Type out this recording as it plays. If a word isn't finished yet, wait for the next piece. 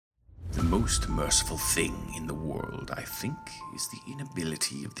most merciful thing in the world, I think, is the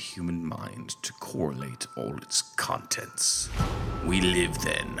inability of the human mind to correlate all its contents. We live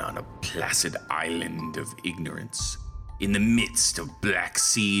then on a placid island of ignorance, in the midst of black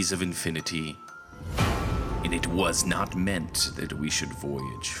seas of infinity, and it was not meant that we should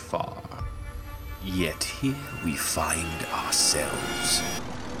voyage far. Yet here we find ourselves.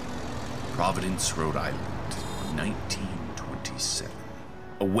 Providence, Rhode Island, 1927.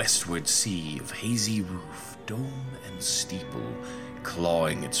 A westward sea of hazy roof, dome, and steeple,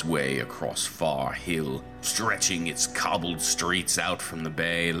 clawing its way across Far Hill, stretching its cobbled streets out from the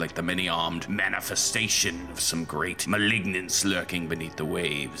bay like the many-armed manifestation of some great malignance lurking beneath the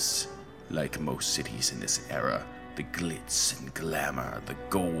waves. Like most cities in this era, the glitz and glamour, the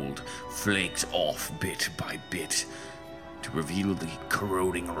gold, flaked off bit by bit to reveal the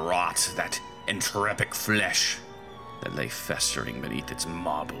corroding rot, that entropic flesh that lay festering beneath its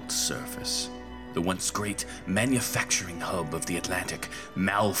marbled surface. The once great manufacturing hub of the Atlantic,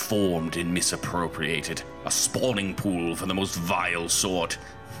 malformed and misappropriated, a spawning pool for the most vile sort.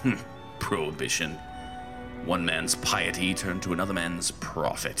 Prohibition. One man's piety turned to another man's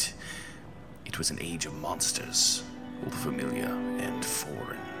profit. It was an age of monsters, both familiar and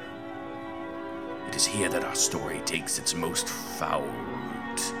foreign. It is here that our story takes its most foul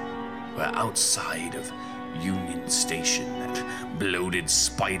root, where outside of Union Station, that bloated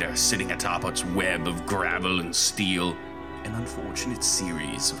spider sitting atop its web of gravel and steel, an unfortunate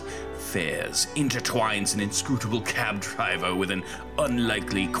series of fares intertwines an inscrutable cab driver with an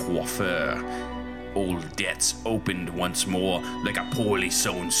unlikely coiffeur. Old debts opened once more like a poorly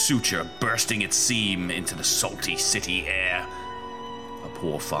sewn suture bursting its seam into the salty city air. A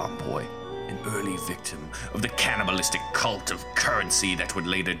poor farm boy, an early victim of the cannibalistic cult of currency that would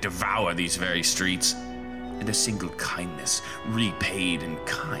later devour these very streets, and a single kindness repaid in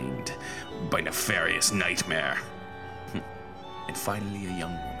kind by nefarious nightmare. And finally a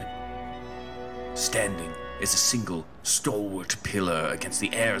young woman, standing as a single stalwart pillar against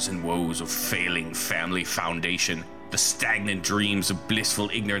the airs and woes of failing family foundation, the stagnant dreams of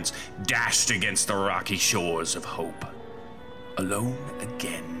blissful ignorance dashed against the rocky shores of hope. Alone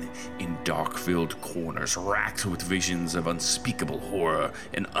again in dark-filled corners, racked with visions of unspeakable horror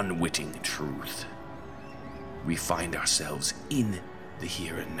and unwitting truth. We find ourselves in the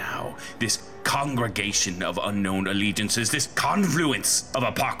here and now, this congregation of unknown allegiances, this confluence of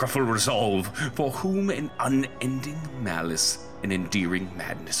apocryphal resolve, for whom an unending malice and endearing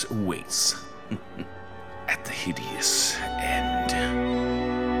madness awaits at the hideous end.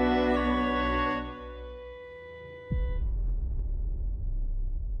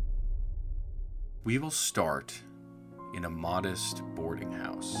 We will start in a modest boarding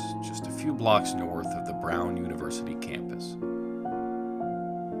house just a few blocks north of the Brown University campus.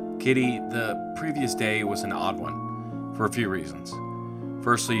 Kitty, the previous day was an odd one, for a few reasons.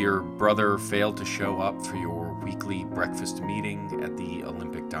 Firstly, your brother failed to show up for your weekly breakfast meeting at the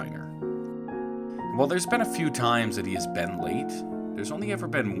Olympic Diner. While there's been a few times that he has been late, there's only ever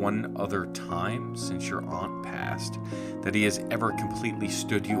been one other time since your aunt passed that he has ever completely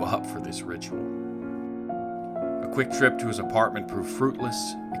stood you up for this ritual. A quick trip to his apartment proved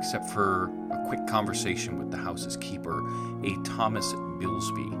fruitless, except for a quick conversation with the house's keeper, a Thomas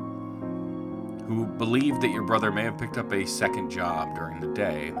Bilsby, who believed that your brother may have picked up a second job during the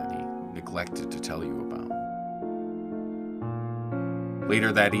day that he neglected to tell you about.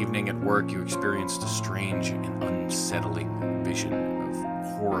 Later that evening at work, you experienced a strange and unsettling vision of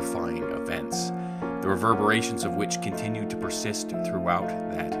horrifying events, the reverberations of which continued to persist throughout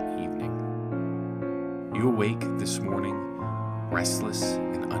that evening. You awake this morning, restless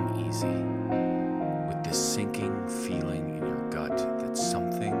and uneasy, with this sinking feeling in your gut that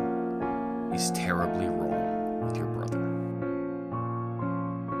something is terribly wrong with your brother.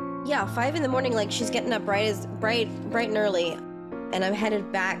 Yeah, 5 a.m, like she's getting up bright and early, and I'm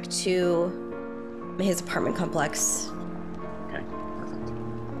headed back to his apartment complex. Okay, perfect.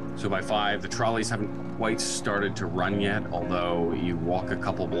 So by 5, the trolleys haven't quite started to run yet, although you walk a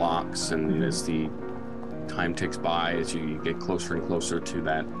couple blocks, and as the time ticks by, as you get closer and closer to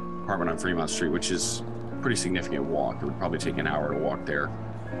that apartment on Fremont Street, which is a pretty significant walk. It would probably take an hour to walk there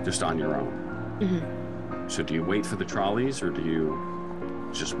just on your own. Mm-hmm. So do you wait for the trolleys, or do you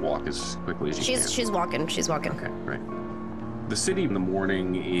just walk as quickly as you can? She's walking. Okay, great. The city in the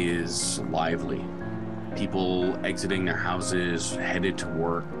morning is lively. People exiting their houses, headed to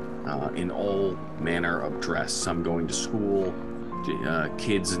work, in all manner of dress. Some going to school.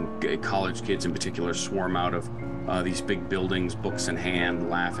 Kids and college kids in particular swarm out of these big buildings, books in hand,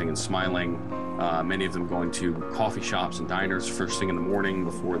 laughing and smiling. Many of them going to coffee shops and diners first thing in the morning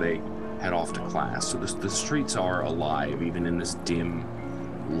before they head off to class. So the streets are alive, even in this dim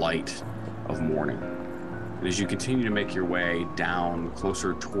light of morning. And as you continue to make your way down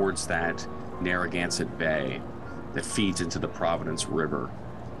closer towards that Narragansett Bay that feeds into the Providence River,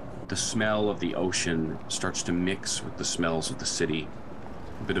 the smell of the ocean starts to mix with the smells of the city.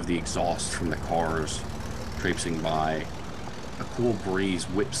 A bit of the exhaust from the cars traipsing by. A cool breeze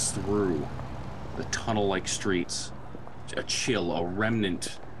whips through the tunnel-like streets. A chill, a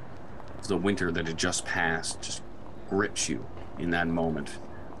remnant of the winter that had just passed, just grips you in that moment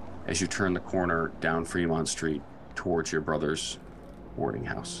as you turn the corner down Fremont Street towards your brother's boarding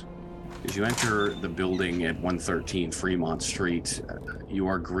house. As you enter the building at 113 Fremont Street, you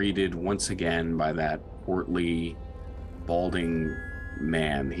are greeted once again by that portly, balding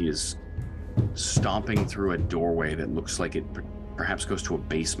man. He is stomping through a doorway that looks like it perhaps goes to a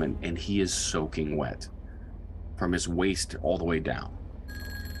basement, and he is soaking wet from his waist all the way down.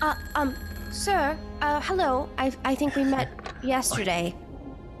 Sir, hello. I think we met yesterday.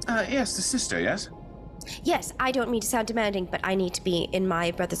 Yes, the sister, yes? Yes, I don't mean to sound demanding, but I need to be in my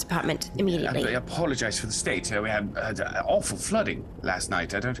brother's apartment immediately. I apologize for the state. We had awful flooding last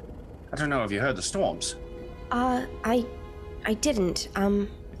night. I don't know if you heard the storms. I didn't.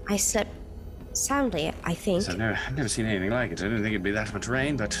 I slept soundly, I think. So, no, I've never seen anything like it. I didn't think it'd be that much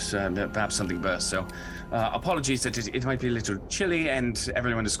rain, but perhaps something burst. So, apologies that it might be a little chilly, and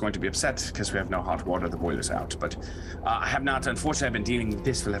everyone is going to be upset because we have no hot water. The boiler's out. But I have not, unfortunately, I've been dealing with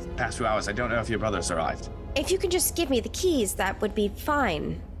this for the past few hours. I don't know if your brother's arrived. If you can just give me the keys, that would be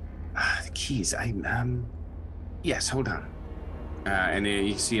fine. The keys. Yes, hold on. And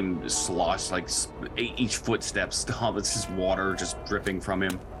you see him slosh, like each footstep stop. It's just water just dripping from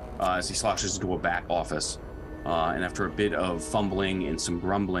him as he sloshes into a back office. And after a bit of fumbling and some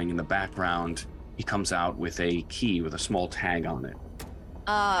grumbling in the background, he comes out with a key with a small tag on it.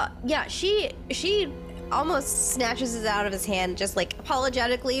 Yeah, she almost snatches it out of his hand, just like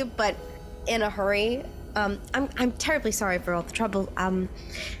apologetically, but in a hurry. I'm terribly sorry for all the trouble.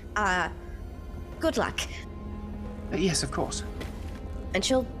 Good luck. Yes, of course. And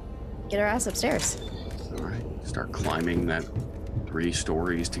she'll get her ass upstairs. All right, start climbing that 3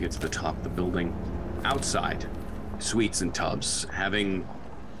 stories to get to the top of the building. Outside, Sweets and Tubbs, having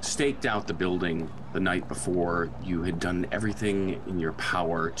staked out the building the night before, you had done everything in your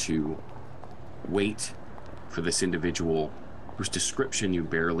power to wait for this individual whose description you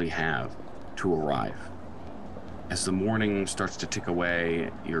barely have to arrive. As the morning starts to tick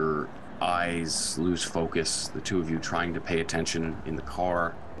away, your eyes lose focus, the two of you trying to pay attention in the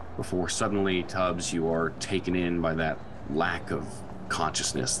car, before suddenly, Tubbs, you are taken in by that lack of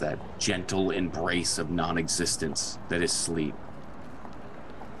consciousness, that gentle embrace of non-existence that is sleep,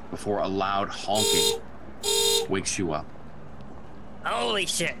 before a loud honking wakes you up. Holy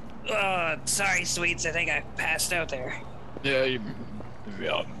shit. Sorry, Sweets, I think I passed out there. Yeah, I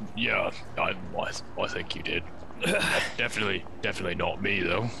think you did. Definitely not me,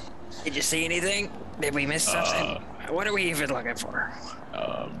 though. Did you see anything? Did we miss something? What are we even looking for?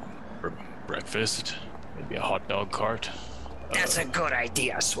 Breakfast, maybe a hot dog cart. That's a good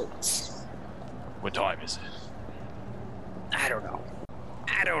idea, Sweets. What time is it? I don't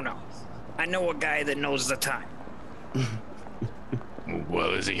know. I know a guy that knows the time.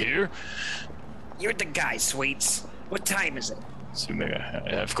 Well, is he here? You're the guy, Sweets. What time is it? So maybe,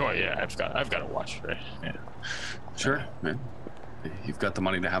 of course, yeah. I've got a watch, right? Yeah. Sure, man. You've got the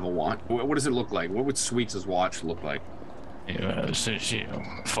money to have a watch. What does it look like? What would Sweets' watch look like?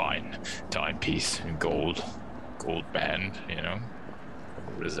 Fine timepiece, gold band.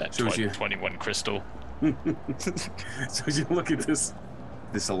 What is that? So 21 crystal. So as you look at this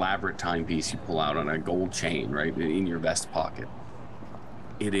elaborate timepiece you pull out on a gold chain, right, in your vest pocket.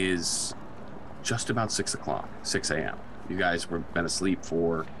 It is just about 6 a.m. You guys have been asleep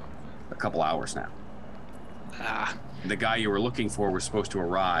for a couple hours now. The guy you were looking for was supposed to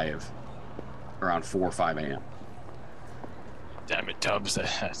arrive around 4 or 5 a.m. Damn it, Tubbs! I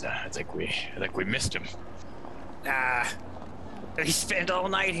think we missed him. We spent all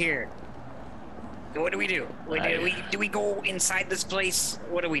night here. What do we do? Do we go inside this place?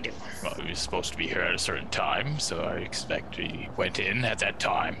 What do we do? Well, we were supposed to be here at a certain time, so I expect we went in at that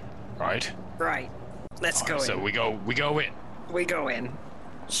time, right? Right. Let's go in. So we go in. We go in.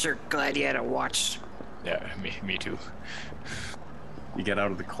 Sure glad you had a watch. Yeah, me too. You get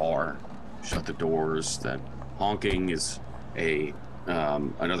out of the car, shut the doors. That honking is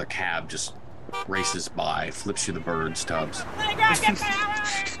another cab just races by, flips you the birds, Tubbs.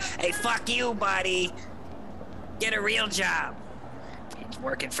 Hey, fuck you, buddy. Get a real job. It's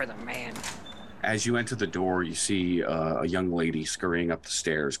working for the man. As you enter the door, you see a young lady scurrying up the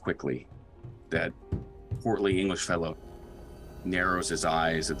stairs quickly. That portly English fellow narrows his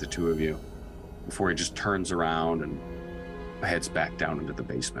eyes at the two of you before he just turns around and heads back down into the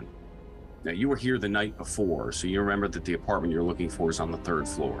basement. Now, you were here the night before, so you remember that the apartment you're looking for is on the 3rd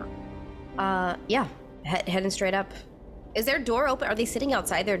floor. Yeah. Heading straight up. Is their door open? Are they sitting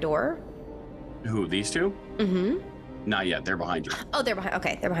outside their door? Who, these two? Mm-hmm. Not yet. They're behind you. Oh, they're behind.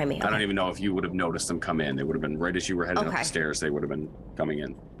 Okay, they're behind me. Okay. I don't even know if you would have noticed them come in. They would have been right as you were heading up the stairs. They would have been coming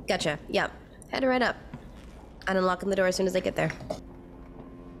in. Gotcha. Yep. Heading right up. And unlocking the door as soon as they get there.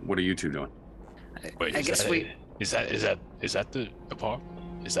 What are you two doing? Wait, I guess we. Is that the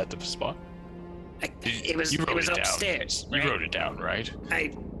apartment? Is that the spot? It was upstairs. Right? You wrote it down, right?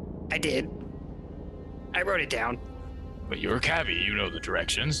 I did. I wrote it down. But you're a cabbie. You know the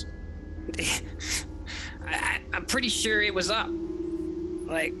directions. I'm pretty sure it was up.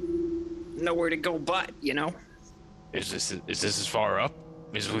 Like, nowhere to go but, you know? Is this as far up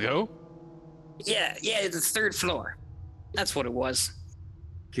as we go? Yeah, the 3rd floor. That's what it was.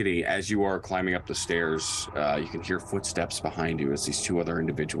 Kitty, as you are climbing up the stairs, you can hear footsteps behind you as these two other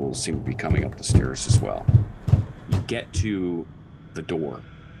individuals seem to be coming up the stairs as well. You get to the door,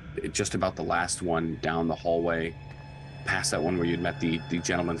 just about the last one down the hallway, past that one where you'd met the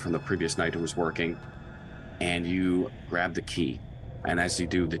gentleman from the previous night who was working, and you grab the key. And as you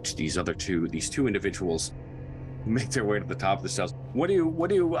do, these two individuals make their way to the top of the stairs. What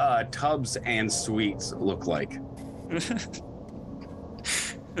do Tubbs and Sweets look like?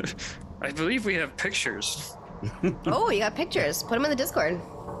 I believe we have pictures. Oh, you got pictures. Put them in the Discord.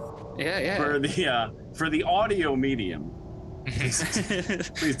 Yeah. For the audio medium,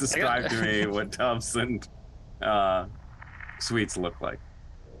 please describe to me what Tubbs and Sweets look like.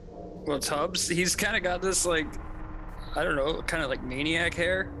 Well, Tubbs, he's kind of got this, like, I don't know, kind of like maniac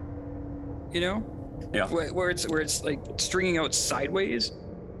hair, you know? Yeah. Where it's like stringing out sideways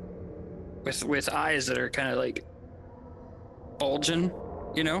with eyes that are kind of like bulging,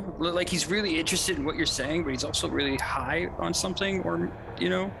 you know? Like he's really interested in what you're saying, but he's also really high on something, or, you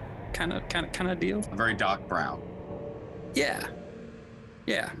know, kind of deal. Very dark brown. Yeah.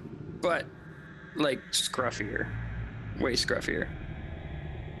 But like scruffier. Way scruffier.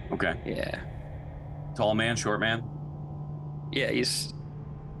 Okay. Yeah. Tall man, short man? Yeah, he's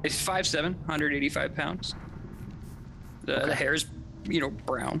 5'7", 185 pounds. The hair's, you know,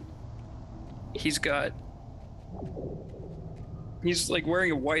 brown. He's like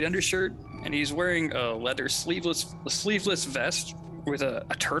wearing a white undershirt, and he's wearing a leather sleeveless vest with a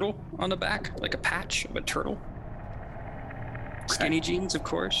turtle on the back, like a patch of a turtle. Skinny jeans, of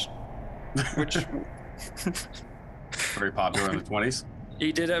course. Which very popular in the 20s.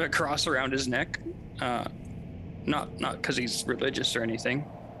 He did have a cross around his neck. Not because he's religious or anything,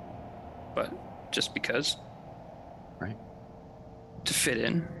 but just because. Right. To fit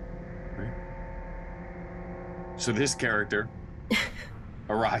in. Right. So this character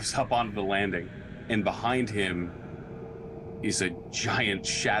arrives up onto the landing, and behind him is a giant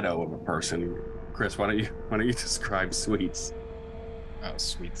shadow of a person. Chris, why don't you describe Sweets? Oh,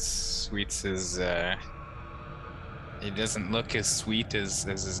 Sweets is he doesn't look as sweet as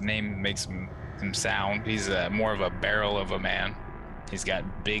his name makes him sound. He's more of a barrel of a man. He's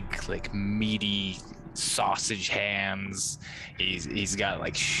got big, like, meaty sausage hands. He's got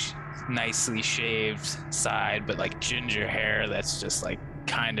like nicely shaved side, but like ginger hair that's just like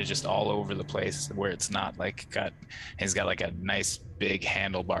kind of just all over the place, where it's not like he's got like a nice big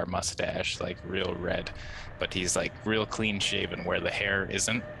handlebar mustache, like real red, but he's like real clean shaven where the hair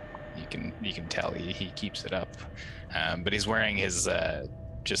isn't. You can tell he keeps it up, but he's wearing his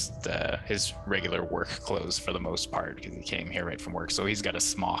his regular work clothes for the most part, because he came here right from work. So he's got a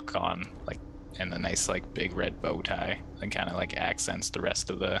smock on, like, and a nice like big red bow tie that kind of like accents the rest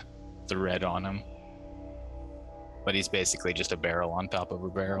of the red on him. But he's basically just a barrel on top of a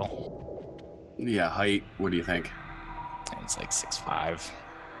barrel. Yeah, height, what do you think? He's like 6'5".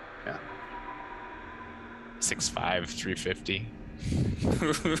 Yeah. 6'5", 350.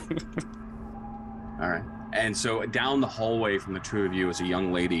 All right. And so down the hallway from the two of you is a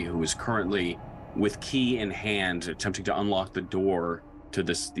young lady who is currently, with key in hand, attempting to unlock the door to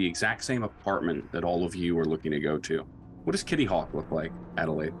the exact same apartment that all of you are looking to go to. What does Kitty Hawk look like,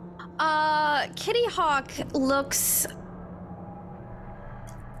 Adelaide? Kitty Hawk looks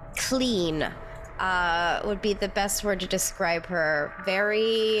clean. Would be the best word to describe her.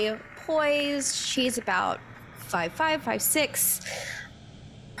 Very poised. She's about 5'5", 5'6".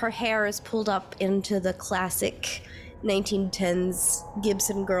 Her hair is pulled up into the classic 1910s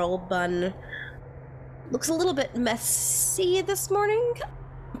Gibson girl bun. Looks a little bit messy this morning,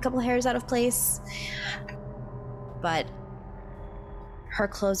 couple hairs out of place. But her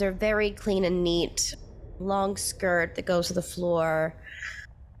clothes are very clean and neat. Long skirt that goes to the floor.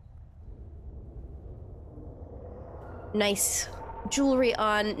 Nice jewelry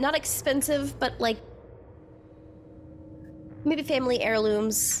on. Not expensive, but like maybe family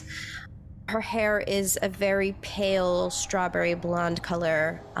heirlooms. Her hair is a very pale strawberry blonde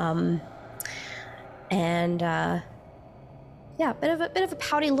color. Yeah, bit of a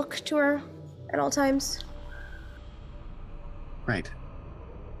pouty look to her at all times. Right.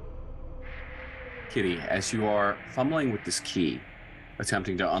 Kitty, as you are fumbling with this key,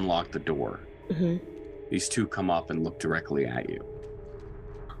 attempting to unlock the door, these two come up and look directly at you.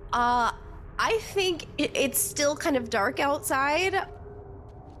 I think it's still kind of dark outside.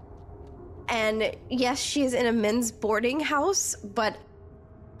 And yes, she's in a men's boarding house, but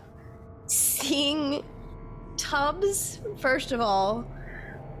seeing Tubbs, first of all,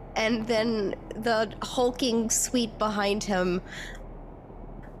 and then the hulking suite behind him,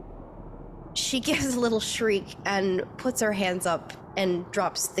 she gives a little shriek and puts her hands up and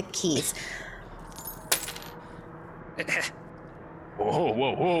drops the keys.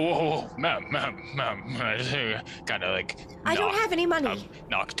 Whoa, ma'am. Kind of like. I don't have any money.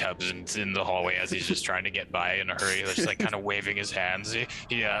 Knock Tubbs in the hallway as he's just trying to get by in a hurry, just like kind of waving his hands. Let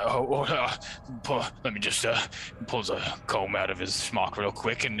me just pulls a comb out of his smock real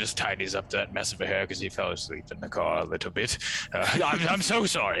quick and just tidies up that mess of a hair because he fell asleep in the car a little bit. I'm so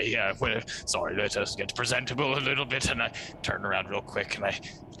sorry. Yeah, sorry. Let us get presentable a little bit, and I turn around real quick and I.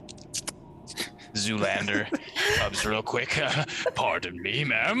 Zoolander Tubbs real quick. Pardon me,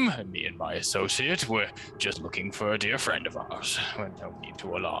 ma'am. Me and my associate were just looking for a dear friend of ours. No need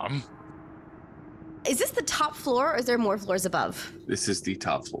to alarm. Is this the top floor, or is there more floors above? This is the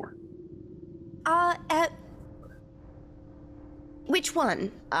top floor. Which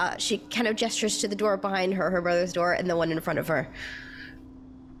one? She kind of gestures to the door behind her, her brother's door, and the one in front of her.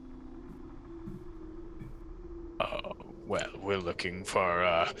 Well, we're looking for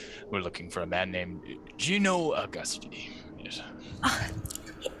a man named Gino Augusti. Yes.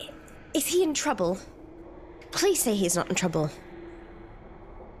 Is he in trouble? Please say he's not in trouble.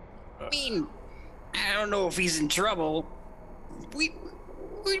 I mean, I don't know if he's in trouble.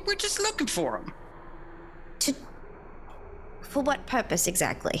 We're just looking for him. For what purpose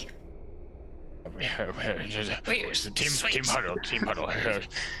exactly? Team huddle.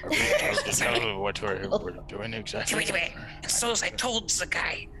 What we're doing exactly. Wait. So I told the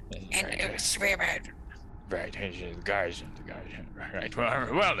guy, and it was very bad. Right, the guys. Right.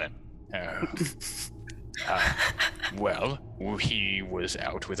 Well then. Well, he was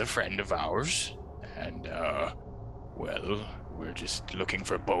out with a friend of ours, and we're just looking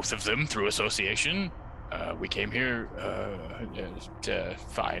for both of them through association. We came here to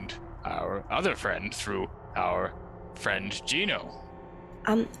find our other friend through our friend Gino.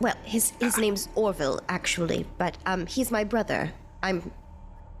 Well, his name's Orville, actually, but he's my brother. I'm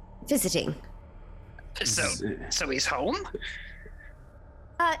visiting. So he's home?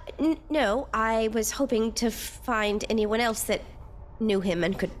 No, I was hoping to find anyone else that knew him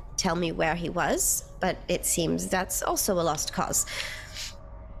and could tell me where he was, but it seems that's also a lost cause.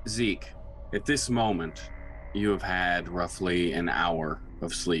 Zeke, at this moment, you have had roughly an hour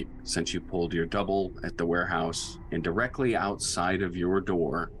of sleep since you pulled your double at the warehouse, and directly outside of your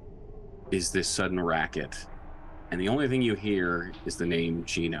door is this sudden racket, and the only thing you hear is the name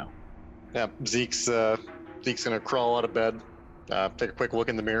Gino. Yeah, Zeke's gonna crawl out of bed, take a quick look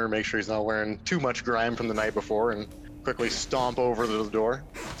in the mirror, make sure he's not wearing too much grime from the night before, and quickly stomp over to the door,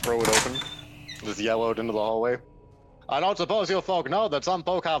 throw it open, just yell out into the hallway. I don't suppose you folk know that some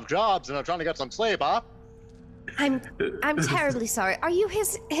folk have jobs and are trying to get some sleep, huh? I'm terribly sorry. Are you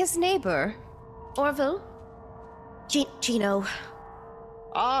his neighbor, Orville? Gino.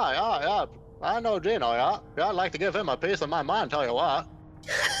 Yeah. I know Gino, yeah. I'd like to give him a piece of my mind, tell you what.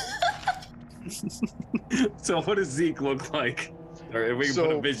 So what does Zeke look like? Or if we can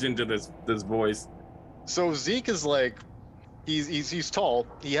put a vision to this voice. So Zeke is like, he's tall.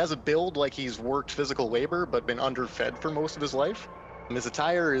 He has a build like he's worked physical labor, but been underfed for most of his life. And his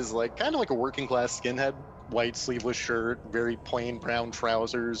attire is like kind of like a working class skinhead. White sleeveless shirt, very plain brown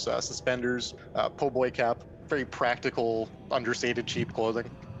trousers, suspenders, po' boy cap, very practical, understated, cheap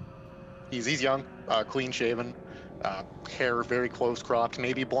clothing. He's young, clean shaven, hair very close cropped,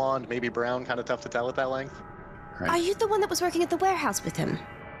 maybe blonde, maybe brown, kind of tough to tell at that length. Right. Are you the one that was working at the warehouse with him?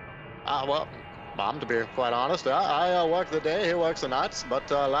 Well, Mom, to be quite honest, I work the day, he works the nights, but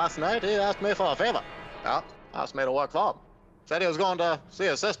last night he asked me for a favor. Yeah, asked me to work for him. Said he was going to see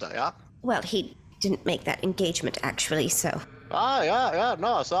his sister, yeah? Well, he didn't make that engagement, actually, so... Yeah,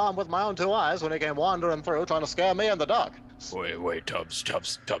 no, I saw him with my own 2 eyes when he came wandering through trying to scare me in the dark. Wait, Tubbs,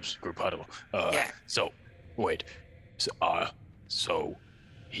 group huddle. Yeah. So, wait. So,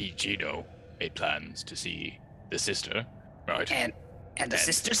 Gino made plans to see the sister, right? And the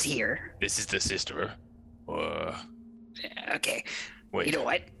sister's here. This is the sister. Okay. Wait. You know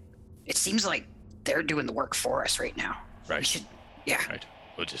what? It seems like they're doing the work for us right now. Right. We should, yeah. Right.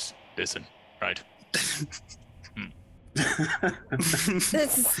 We'll just listen, right?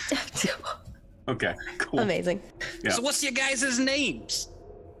 This is Okay, cool. amazing. Yeah. So what's your guys' names?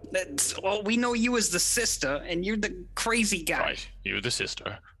 Well, we know you as the sister, and you're the crazy guy. Right. You're the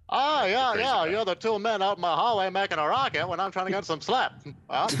sister. Yeah, you're the 2 men out in my hallway making a racket when I'm trying to get some slap.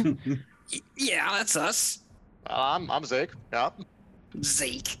 Well, Yeah, that's us. I'm Zeke, yeah.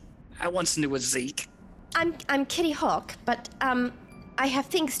 Zeke. I once knew a Zeke. I'm Kitty Hawk, but I have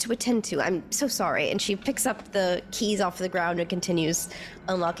things to attend to. I'm so sorry. And she picks up the keys off the ground and continues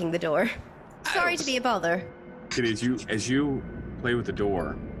unlocking the door. Sorry to be a bother. Kitty, as you play with the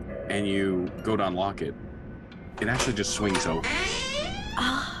door and you go to unlock it, it actually just swings open.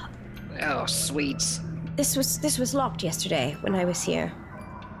 Oh, sweets. This was locked yesterday when I was here.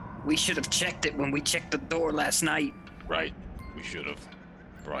 We should have checked it when we checked the door last night. Right. We should have.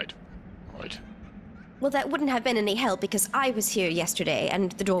 Right. Well, that wouldn't have been any help because I was here yesterday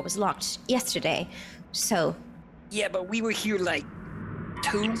and the door was locked yesterday. So, Yeah, but we were here like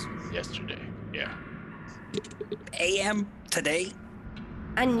 2 Yesterday. Yeah. a.m. today.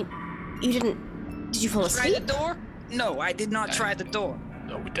 and you did you fall Try asleep? the door? No, I did not try the door.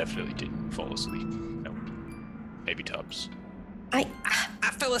 No, we definitely didn't fall asleep. No. Maybe Tubbs. I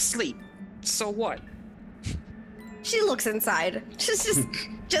fell asleep. So what? She looks inside. She's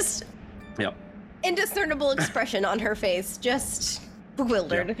just Yep. indiscernible expression on her face, just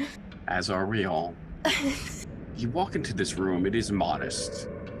bewildered. Yep. As are we all. You walk into this room, it is modest.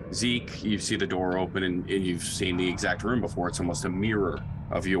 Zeke, you see the door open and you've seen the exact room before. It's almost a mirror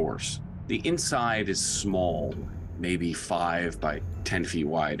of yours. The inside is small, maybe 5 by 10 feet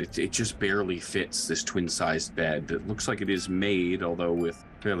wide. It just barely fits this twin-sized bed that looks like it is made, although with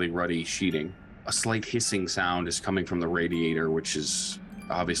fairly ruddy sheeting. A slight hissing sound is coming from the radiator, which is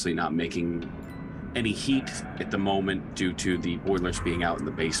obviously not making any heat at the moment due to the boilers being out in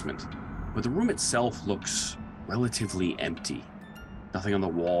the basement. But the room itself looks relatively empty. Nothing on the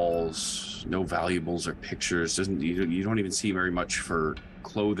walls, no valuables or pictures. You don't even see very much for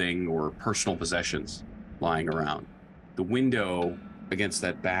clothing or personal possessions lying around. The window against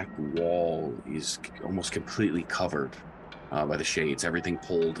that back wall is almost completely covered by the shades. Everything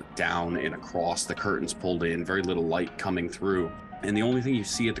pulled down and across, the curtains pulled in, very little light coming through. And the only thing you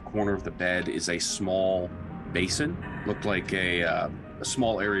see at the corner of the bed is a small basin. Looked like a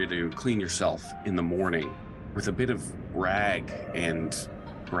small area to clean yourself in the morning, with a bit of rag and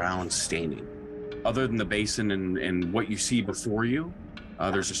brown staining. Other than the basin and what you see before you,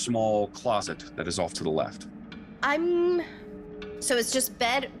 there's a small closet that is off to the left. So it's just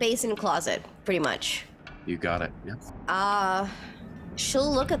bed, basin, closet, pretty much. You got it. Yeah.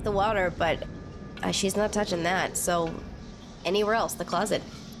 She'll look at the water, but she's not touching that. So anywhere else, the closet.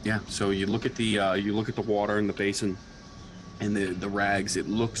 Yeah. So you look at the water in the basin, and the rags. It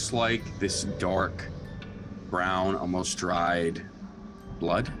looks like this dark brown, almost dried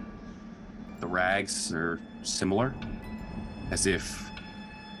blood. The rags are similar, as if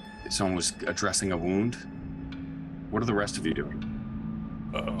someone was addressing a wound. What are the rest of you doing?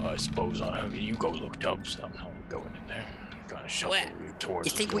 I suppose you go look, Tubbs. I'm not going in there. Kind of shuffle towards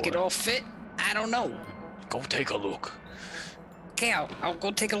You think the we could door. all fit? I don't know. Go take a look. Okay, I'll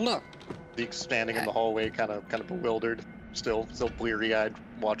go take a look. Zeke's standing in the hallway, kind of bewildered, still bleary-eyed,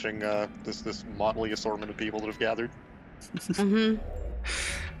 watching this motley assortment of people that have gathered. Mm-hmm.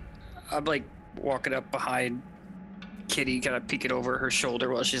 I'm like walking up behind Kitty, kind of peeking over her shoulder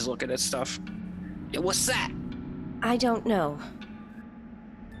while she's looking at stuff. Yeah, what's that? I don't know.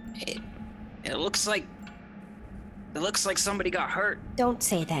 It looks like somebody got hurt. Don't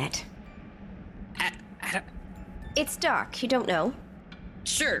say that. I don't, It's dark. You don't know.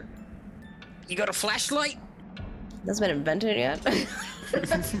 sure. You got a flashlight? That's been invented yet.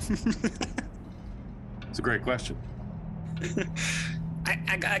 It's a great question.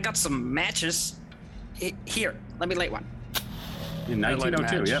 I got some matches. Here, let me light one. In I light a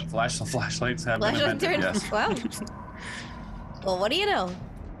 1902, match. yeah, flashlights have been Flashlight invented. turn. Yes. Wow. Well, what do you know?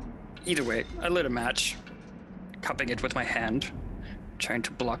 Either way, I lit a match, cupping it with my hand, trying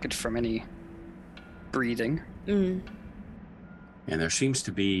to block it from any breathing. Mm. And there seems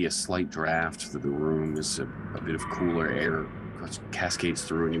to be a slight draft through the room as a bit of cooler air cascades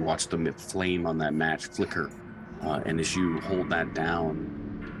through, and you watch the flame on that match flicker And as you hold that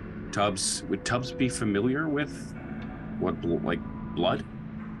down, Tubbs, would Tubbs be familiar with what, like blood?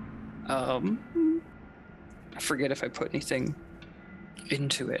 I forget if I put anything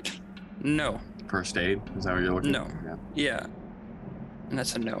into it. No. First aid? Is that what you're looking No. at? Yeah. And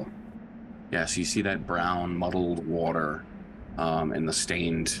that's a no. Yeah, so you see that brown, muddled water and the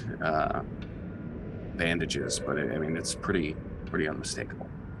stained bandages, but it's pretty unmistakable.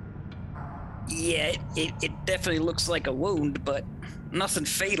 Yeah, it definitely looks like a wound, but nothing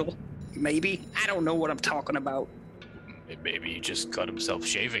fatal. Maybe. I don't know what I'm talking about. Maybe he just cut himself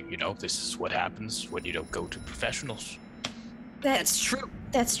shaving. This is what happens when you don't go to professionals. That's true.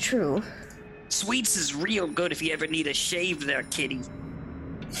 That's true. Sweets is real good if you ever need a shave there, kitty.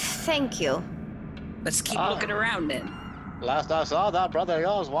 Thank you. Let's keep looking around then. Last I saw, that brother of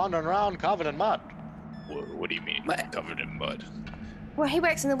yours wandering around covered in mud. What do you mean, What? covered in mud? Well, he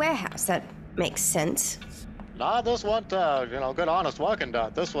works in the warehouse. That makes sense. Nah, this wasn't, good honest working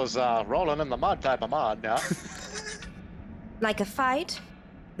done. This was rolling in the mud type of mud, yeah. Like a fight?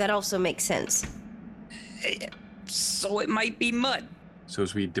 That also makes sense. So it might be mud. So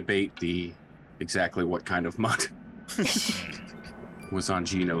as we debate exactly what kind of mud was on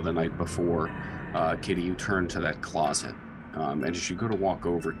Gino the night before, Kitty, you turn to that closet, and as you go to walk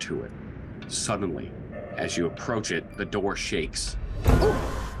over to it, suddenly, as you approach it, the door shakes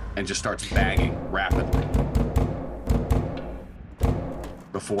and just starts banging rapidly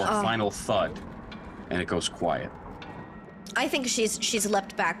before a final thud, and it goes quiet. I think she's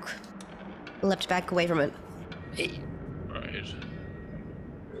leapt back away from it. Right.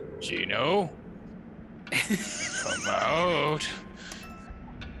 Gino? Come out.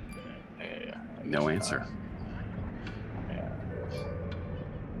 No answer.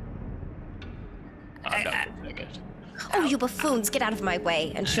 I'm not opening it. Oh, you buffoons! Get out of my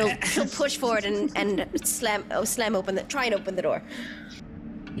way! And she'll push forward and slam open try and open the door.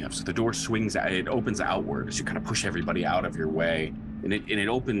 Yeah, so the door swings, it opens outward as you kind of push everybody out of your way, and it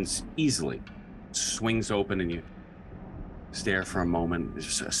opens easily. It swings open, and you stare for a moment. There's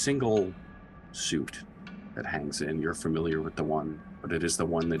just a single suit that hangs in. You're familiar with the one, but it is the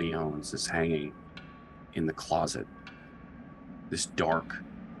one that he owns. It's hanging in the closet. This dark,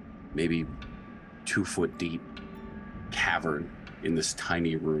 maybe 2 foot deep cavern in this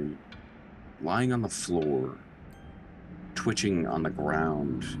tiny room. Lying on the floor, twitching on the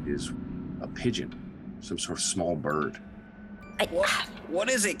ground, is a pigeon, some sort of small bird. What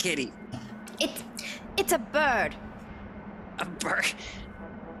is it, kitty? It's a bird. A bird.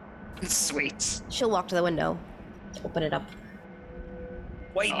 Sweet. She'll walk to the window, open it up.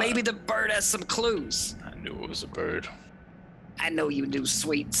 Wait, maybe the bird has some clues. I knew it was a bird. I know you do,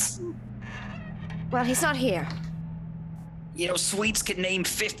 Sweets. Well, he's not here. Sweets can name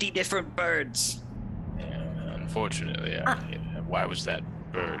 50 different birds. Yeah, unfortunately, why was that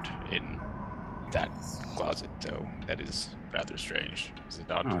bird in that closet, though? That is rather strange. Is it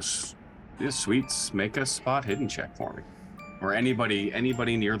not? This Sweets, make a spot hidden check for me. Or anybody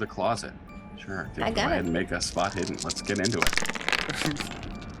near the closet. Sure, I got go ahead it. and make a spot hidden. Let's get into it.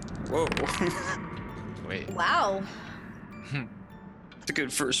 Whoa. Wait. Wow. It's a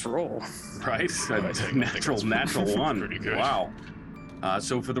good first roll. Right? A natural one. Pretty good. Wow.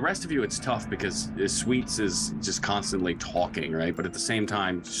 So for the rest of you, it's tough because Sweets is just constantly talking, right? But at the same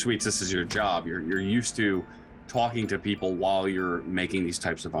time, Sweets, this is your job. You're used to talking to people while you're making these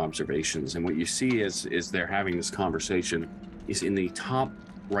types of observations. And what you see is they're having this conversation is in the top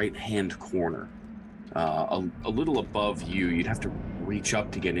right-hand corner. A little above you, you'd have to reach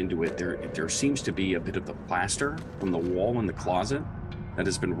up to get into it. There seems to be a bit of the plaster from the wall in the closet that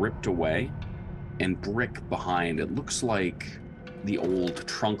has been ripped away, and brick behind. It looks like the old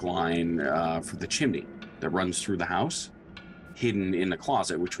trunk line for the chimney that runs through the house, hidden in the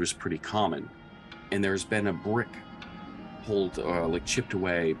closet, which was pretty common. And there's been a brick pulled, chipped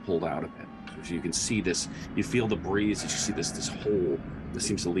away, pulled out of it. So you can see this, you feel the breeze as you see this hole that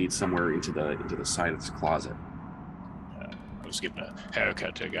seems to lead somewhere into the side of this closet. I was giving a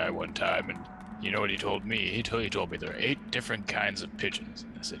haircut to a guy one time, and you know what he told me? He told me there are 8 different kinds of pigeons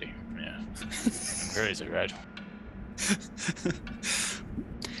in the city. Yeah. Crazy, right?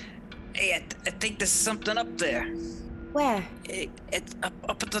 Hey, I think there's something up there. Where? It's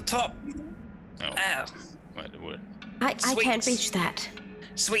up at the top. Oh. Ow. What? I can't Sweets. reach that.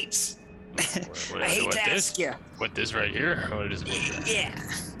 Sweets. What I hate what to this? ask you. What, this right here? What is it? Yeah.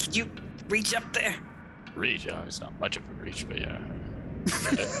 Can you reach up there? Reach? Oh, it's not much of a reach, but yeah.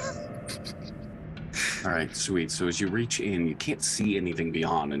 All right, sweet. So as you reach in, you can't see anything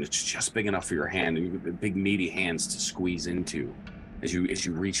beyond, and it's just big enough for your hand, and you have big meaty hands to squeeze into as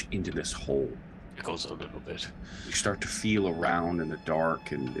you reach into this hole. tickles a little bit. You start to feel around in the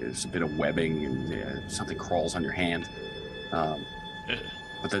dark, and there's a bit of webbing, and something crawls on your hand.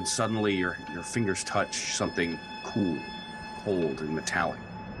 But then suddenly your fingers touch something cool, cold, and metallic.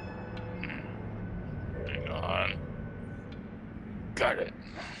 Hang on. Got it.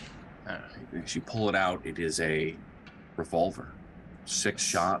 As you pull it out, it is a revolver. 6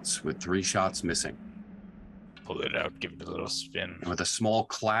 shots with 3 shots missing. Pull it out, give it a little spin. And with a small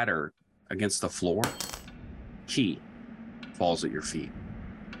clatter against the floor, key falls at your feet.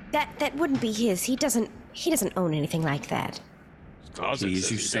 That wouldn't be his. He doesn't own anything like that. Kitty,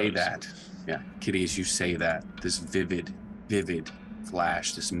 as you say that, Kitty, as you say that, this vivid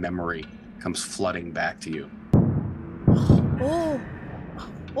flash, this memory comes flooding back to you.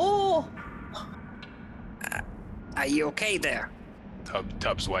 Oh! Are you okay there?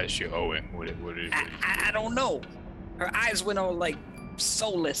 Tubbs, why is she owing? What is it? I don't know. Her eyes went all like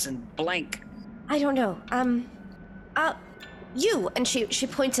soulless and blank. I don't know. You, and she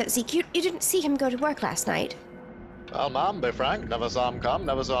points at Zeke. You didn't see him go to work last night. Well, ma'am, be frank, never saw him come,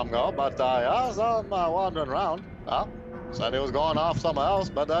 never saw him go, but I saw him wandering around. Said he was going off somewhere else,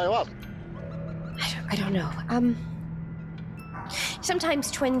 but he wasn't. I don't know. Sometimes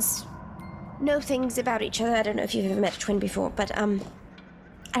twins know things about each other. I don't know if you've ever met a twin before, but I don't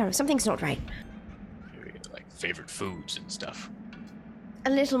know, something's not right. Like favorite foods and stuff. A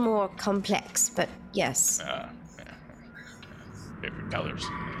little more complex, but yes. Favorite colors.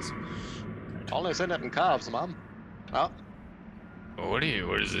 Only seen it in calves, ma'am. Well, what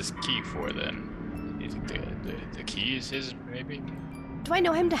is this key for then? You think the key is his, maybe? Do I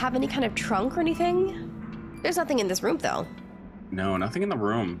know him to have any kind of trunk or anything? There's nothing in this room, though. No, nothing in the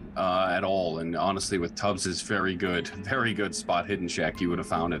room at all. And honestly, with Tubbs's very good spot hidden check, you would have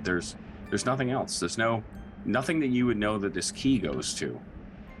found it. There's nothing else. There's nothing that you would know that this key goes to.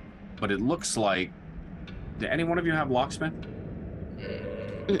 But it looks like, did any one of you have locksmith?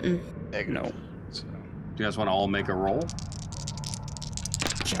 No. So, do you guys want to all make a roll?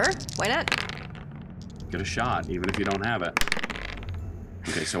 Sure, why not? Get a shot, even if you don't have it.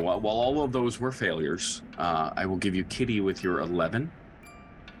 Okay, so while all of those were failures, I will give you Kitty with your 11.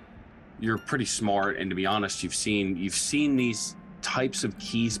 You're pretty smart, and to be honest, you've seen these types of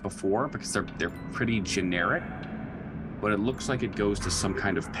keys before because they're pretty generic, but it looks like it goes to some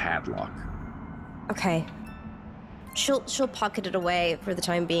kind of padlock. Okay. She'll pocket it away for the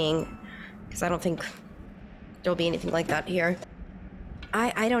time being, because I don't think there'll be anything like that here.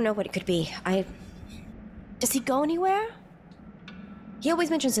 I don't know what it could be. Does he go anywhere? He always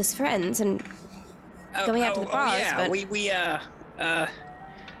mentions his friends and going out to the bars, yeah, but... we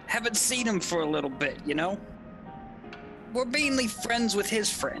haven't seen him for a little bit, you know? We're mainly friends with his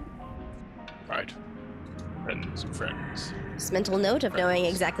friend. Right. Friends. Just mental note of knowing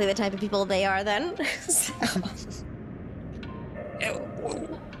exactly the type of people they are then.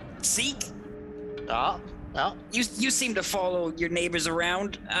 Zeke? Yeah. You seem to follow your neighbors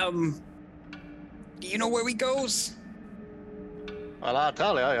around. Do you know where he goes? Well, I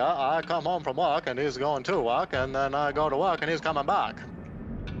tell you, I come home from work and he's going to work, and then I go to work and he's coming back.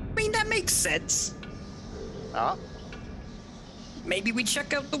 I mean, that makes sense. Yeah. Maybe we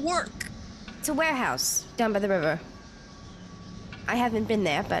check out the work. It's a warehouse down by the river. I haven't been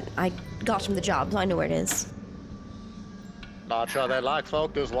there, but I got him the job, so I know where it is. Not sure they like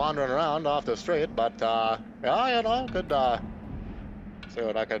folk just wandering around off the street, but yeah, you know, could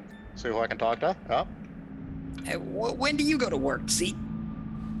see who I can talk to. Yeah. When do you go to work, Zeke?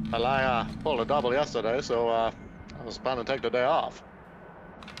 Well, I pulled a double yesterday, so I was planning to take the day off.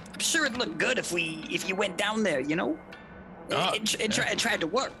 I'm sure it'd look good if you went down there, you know, and tried to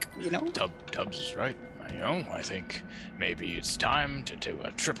work, you know. Tubbs is right. I think maybe it's time to do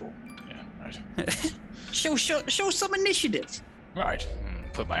a triple. Yeah, right. show some initiative. Right.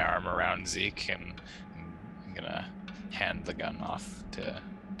 Put my arm around Zeke, and I'm gonna hand the gun off to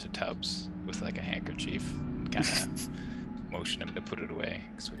Tubbs with like a handkerchief, and kind of motion him to put it away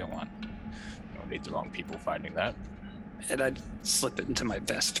because we don't need the wrong people finding that. And I'd slip it into my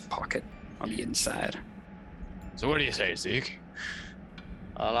vest pocket on the inside. So what do you say, Zeke?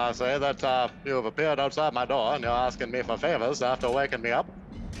 Well, I say that you have appeared outside my door and you're asking me for favors after waking me up.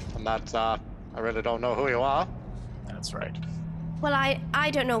 And that I really don't know who you are. That's right. Well,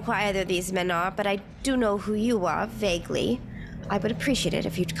 I don't know who either of these men are, but I do know who you are, vaguely. I would appreciate it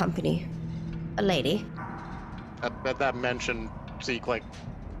if you'd accompany a lady. At that mention, Zeke, like,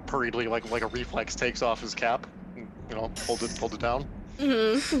 hurriedly, like a reflex, takes off his cap. And, you know, pulled it down.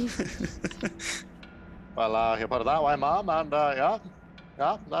 Mm-hmm. Well, you put it that way, Mom, and yeah,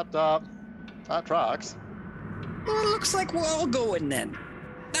 that tracks. Well, it looks like we're all going then.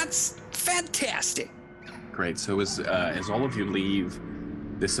 That's Fantastic. Great. So as all of you leave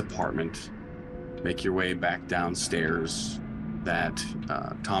this apartment, make your way back downstairs, that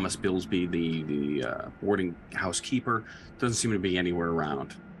Thomas Billsby, the boarding house keeper, doesn't seem to be anywhere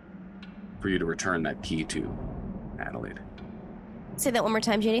around for you to return that key to, Adelaide. Say that one more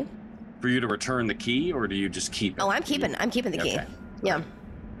time, JD. For you to return the key, or do you just keep it? Oh, I'm keeping the key. Okay. Yeah.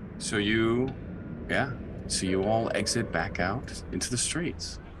 So you all exit back out into the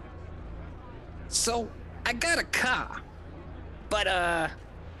streets. So I got a car, but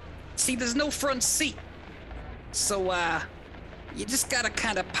see, there's no front seat. So you just gotta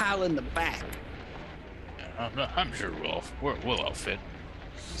kind of pile in the back. I'm sure we'll all fit.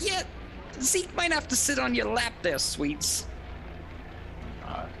 Yeah, Zeke might have to sit on your lap there, sweets.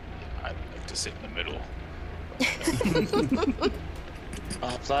 I'd like to sit in the middle.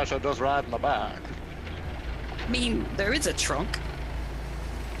 Perhaps I should just ride in the back. I mean, there is a trunk,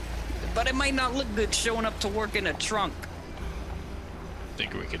 but it might not look good showing up to work in a trunk. I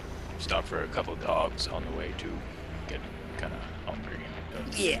think we could stop for a couple of dogs on the way to get kind of hungry.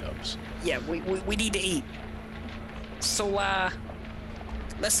 Yeah, we need to eat. So,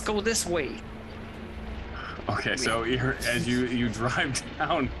 let's go this way. Okay, so as you drive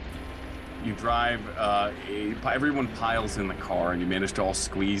down, everyone piles in the car, and you manage to all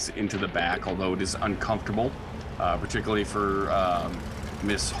squeeze into the back, although it is uncomfortable, particularly for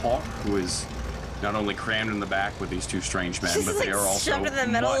Miss Hawk, who is not only crammed in the back with these two strange men, but they are also shoved in the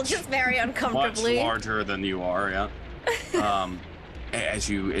middle, just very uncomfortably. Much larger than you are, yeah. As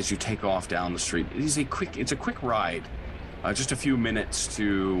you take off down the street, it's a quick ride, just a few minutes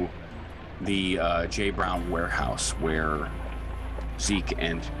to the J. Brown warehouse where Zeke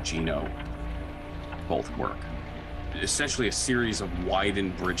and Gino both work. Essentially a series of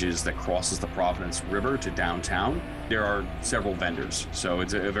widened bridges that crosses the Providence River to downtown. There are several vendors, so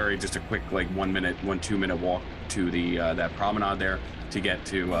it's just a quick 2 minute walk to the that promenade there to get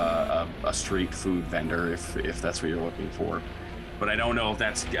to a street food vendor if that's what you're looking for. But I don't know if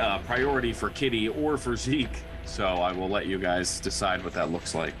that's priority for Kitty or for Zeke, so I will let you guys decide what that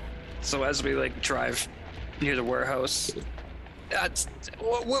looks like. So as we drive near the warehouse,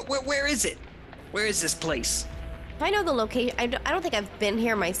 where is it? Where is this place? If I know the location, I don't think I've been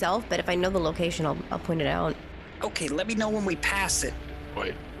here myself, but if I know the location, I'll point it out. Okay, let me know when we pass it.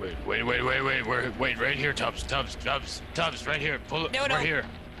 Wait, right here, Tubbs, right here. Pull it, No. Right here,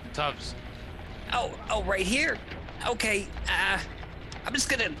 Tubbs. Oh, right here? Okay, I'm just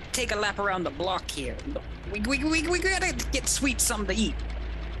gonna take a lap around the block here. We gotta get Sweet something to eat.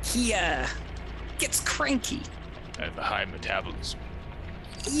 He, gets cranky. I have a high metabolism.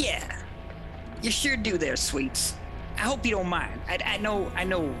 Yeah, you sure do there, Sweets. I hope you don't mind. I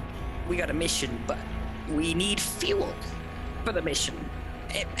know we got a mission, but we need fuel for the mission.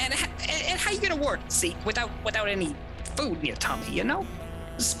 And how you gonna work, Zeke, without any food in your tummy, you know?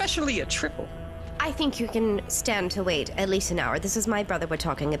 Especially a triple. I think you can stand to wait at least an hour. This is my brother we're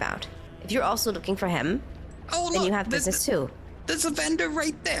talking about. If you're also looking for him, then you have business too. There's a vendor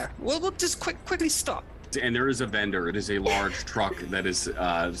right there. We'll just quickly stop. And there is a vendor. It is a large truck that is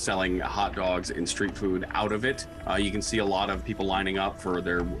selling hot dogs and street food out of it. You can see a lot of people lining up for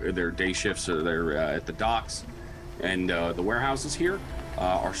their day shifts or they're at the docks. And the warehouses here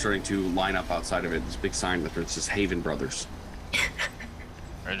are starting to line up outside of it. There's a big sign that says Haven Brothers.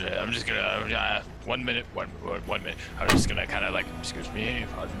 I'm just gonna 1 minute. I'm just gonna kind of excuse me,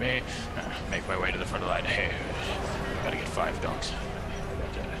 pardon me, make my way to the front of the line. Hey, I gotta get 5 dogs.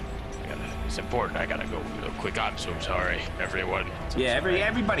 It's important. I gotta go real quick. I'm so sorry, everyone. Yeah,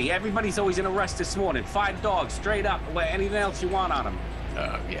 everybody's always in a rush this morning. 5 dogs straight up. Anything else you want on them?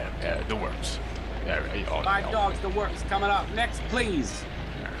 Yeah, the works. 5 dogs, the works coming up next, please.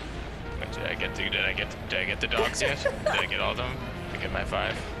 Did I get the dogs yet? Did I get all of them? Did I get my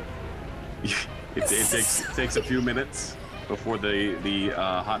 5? It takes a few minutes before the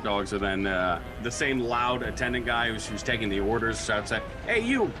hot dogs are then the same loud attendant guy who's taking the orders shouts out, "Hey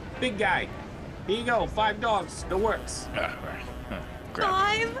you, big guy, here you go, 5 dogs, the works." Right. Grab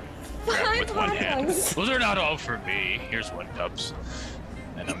Five with one hot hand. dogs. Well, they're not all for me. Here's 1 Tubbs.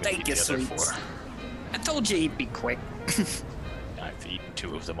 And I'm gonna Thank keep you, the other Sweets. 4. I told you he'd be quick. I've eaten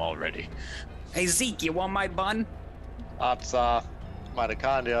 2 of them already. Hey, Zeke, you want my bun? That's mighty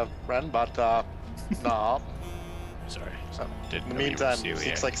kind of you, friend, but no. Sorry. In the meantime,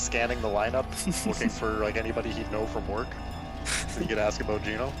 Zeke's scanning the lineup, looking for anybody he'd know from work. So you could ask about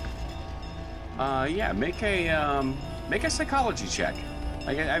Gino. Yeah, make a psychology check.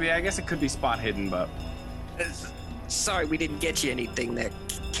 I guess it could be spot hidden, but Sorry we didn't get you anything there,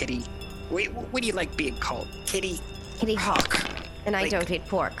 Kitty. What do you like being called? Kitty? Kitty Hawk. And I Like- don't eat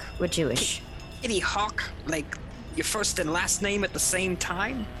pork. We're Jewish. Kitty Hawk, like your first and last name at the same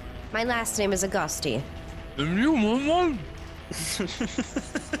time? My last name is Augusti. So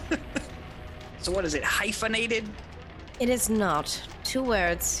what is it, hyphenated? It is not. 2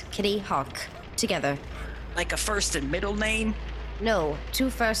 words, Kitty Hawk, together. Like a first and middle name? No, 2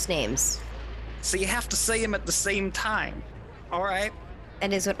 first names. So you have to say them at the same time. All right.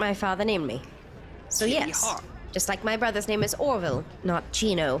 That is what my father named me. So Kitty yes, Hawk. just like my brother's name is Orville, not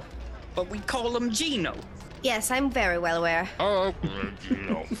Gino. But we call him Gino. Yes, I'm very well aware. Oh,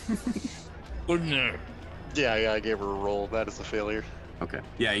 no. Good name. Yeah, I gave her a roll. That is a failure. Okay.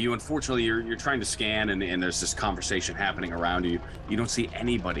 Yeah, you unfortunately you're trying to scan and there's this conversation happening around you. You don't see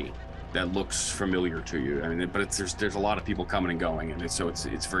anybody that looks familiar to you. I mean, but there's a lot of people coming and going, and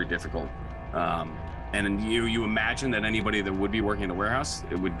it's very difficult. And then you imagine that anybody that would be working in the warehouse,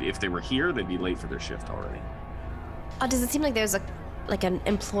 it would, if they were here, they'd be late for their shift already. Oh, does it seem like there's an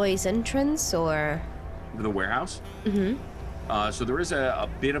employee's entrance or? The warehouse. Mm-hmm. So there is a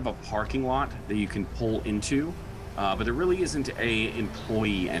bit of a parking lot that you can pull into, but there really isn't a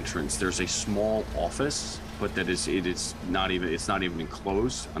employee entrance. There's a small office, but it's not even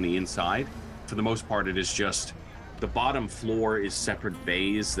enclosed on the inside. For the most part, it is just the bottom floor is separate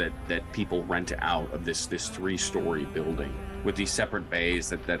bays that people rent out of this 3-story building with these separate bays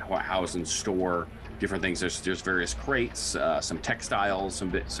that house and store different things. There's various crates, some textiles, some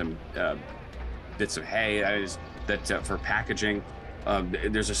bits of hay that for packaging.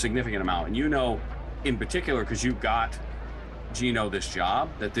 There's a significant amount, and in particular, because you got Gino this job,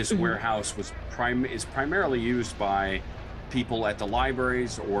 that this warehouse is primarily used by people at the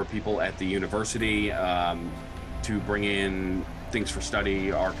libraries or people at the university to bring in things for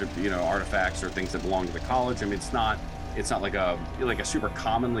study, artifacts or things that belong to the college. I mean, it's not like a super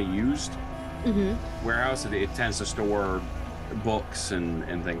commonly used warehouse. It tends to store books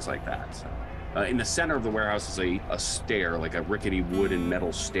and things like that. So. In the center of the warehouse is a stair, like a rickety wood and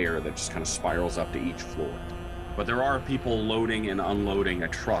metal stair that just kind of spirals up to each floor. But there are people loading and unloading a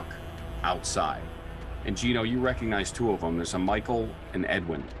truck outside. And Gino, you recognize 2 of them. There's a Michael and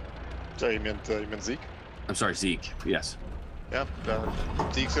Edwin. So you meant Zeke? I'm sorry, Zeke. Yes. Yep.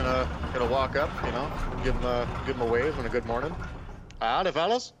 Zeke's gonna walk up, give him a wave and a good morning. Howdy,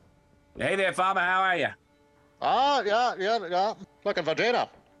 fellas. Hey there, farmer. How are you? Yeah. Looking for Gino.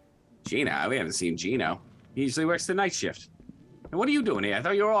 Gino? We haven't seen Gino. He usually works the night shift. And what are you doing here? I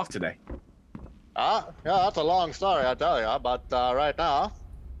thought you were off today. Yeah, that's a long story, I tell you. But right now,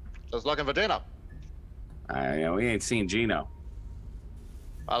 just looking for Gino. We ain't seen Gino.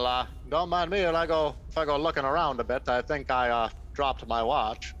 Well, don't mind me if I go looking around a bit. I think I dropped my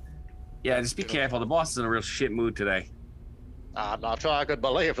watch. Yeah, just be careful. The boss is in a real shit mood today. I'm not sure I could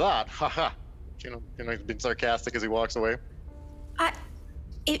believe that. Gino, he's being sarcastic as he walks away.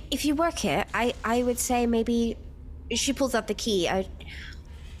 If you work here, I would say maybe she pulls out the key.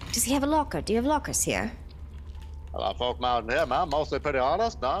 Does he have a locker? Do you have lockers here? Well, folk out here, man, mostly pretty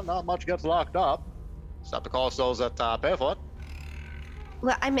honest. Not much gets locked up. Except of course those that pay for it.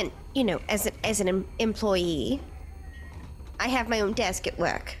 Well, I meant, as an employee, I have my own desk at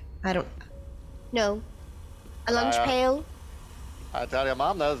work. No. A lunch pail? I tell you,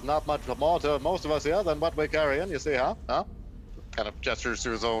 Mom, there's not much more to most of us here than what we carry in, you see, huh? Kind of gestures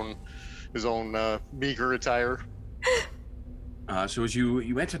to his own meager attire. So as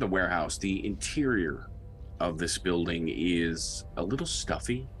you enter the warehouse, the interior of this building is a little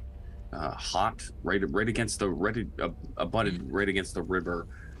stuffy, hot, right against abutted right against the river.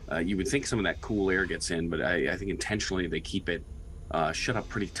 You would think some of that cool air gets in, but I think intentionally they keep it shut up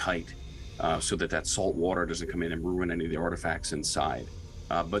pretty tight so that salt water doesn't come in and ruin any of the artifacts inside.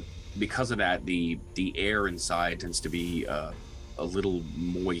 But because of that, the air inside tends to be a little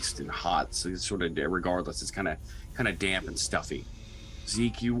moist and hot. So it's sort of, regardless, it's kind of damp and stuffy.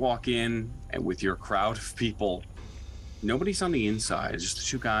 Zeke, you walk in, and with your crowd of people, nobody's on the inside. Just the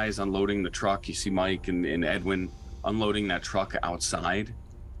 2 guys unloading the truck. You see Mike and Edwin unloading that truck outside,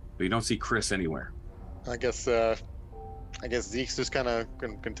 but you don't see Chris anywhere. I guess Zeke's just kind of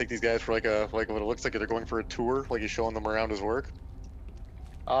gonna take these guys for like what it looks like they're going for a tour, like he's showing them around his work.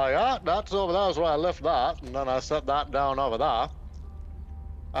 Yeah, that's over there is where I lift that, and then I set that down over there.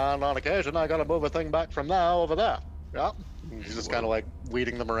 And on occasion, I gotta move a thing back from there over there. Yeah. And he's just kind of like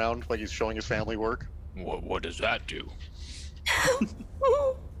leading them around, like he's showing his family work. What does that do?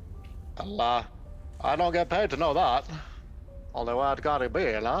 Well, I don't get paid to know that. Only way it gotta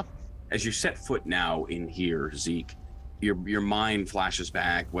be, huh? As you set foot now in here, Zeke, your mind flashes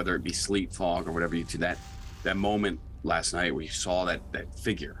back, whether it be sleep fog or whatever, to that moment last night where you saw that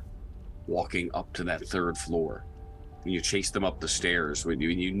figure walking up to that 3rd floor. And you chased them up the stairs. When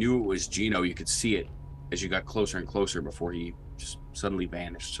you knew it was Gino, you could see it as you got closer and closer before he just suddenly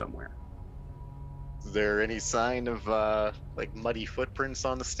vanished somewhere. Is there any sign of like muddy footprints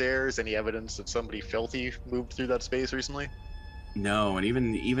on the stairs? Any evidence of somebody filthy moved through that space recently? No, and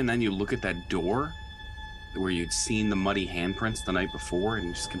even then you look at that door where you'd seen the muddy handprints the night before, and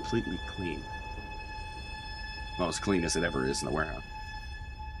it's completely clean. Well, as clean as it ever is in the warehouse.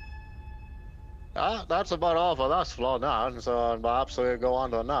 That's about all for this floor now, so perhaps we'll go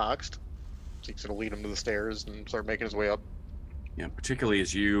on to the next. He's gonna lead him to the stairs and start making his way up. Yeah, particularly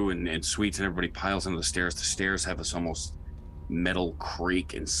as you and Sweets and everybody piles into the stairs have this almost metal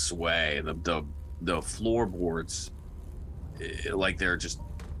creak and sway. The floorboards, like they're just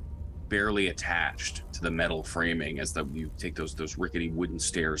barely attached to the metal framing as you take those rickety wooden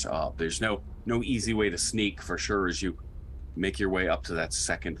stairs up. There's no easy way to sneak for sure as you make your way up to that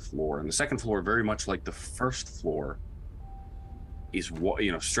second floor. And the second floor, very much like the first floor, is what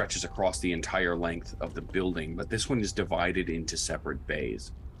stretches across the entire length of the building, but this one is divided into separate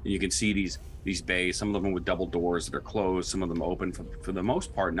bays. And you can see these bays, some of them with double doors that are closed, some of them open. For the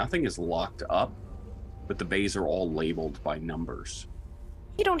most part, nothing is locked up, but the bays are all labeled by numbers.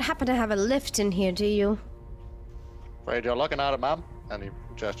 You don't happen to have a lift in here, do you? Afraid you're looking at it, ma'am. And he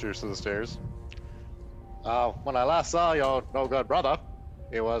gestures to the stairs. When I last saw your no good brother,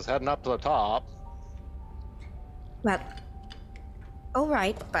 he was heading up to the top. Well, all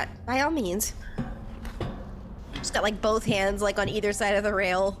right, but by all means. Just got like both hands like on either side of the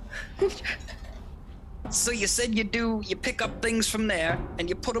rail. So you said you pick up things from there and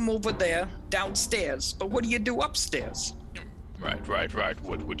you put them over there downstairs. But what do you do upstairs? Right.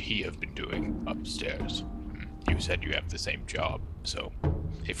 What would he have been doing upstairs? You said you have the same job, so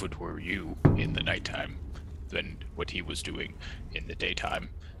if it were you in the nighttime, then what he was doing in the daytime,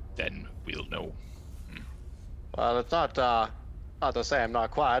 then we'll know. Well, it's not the same,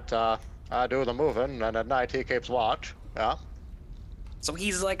 not quite. I do the moving, and at night he keeps watch. Yeah. So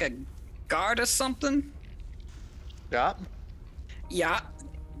he's like a guard or something? Yeah. Yeah.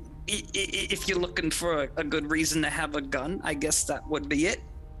 If you're looking for a good reason to have a gun, I guess that would be it.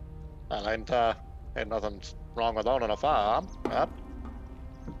 Well, ain't nothing wrong with owning a firearm. Yep.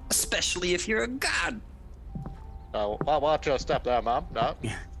 Especially if you're a god. Watch your step there, ma'am. No.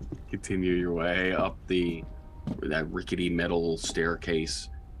 Continue your way up that rickety metal staircase,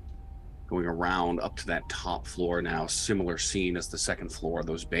 going around up to that top floor now. Similar scene as the second floor,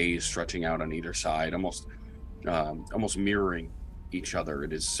 those bays stretching out on either side, almost mirroring each other.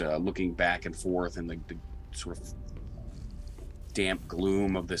 It is looking back and forth in the sort of damp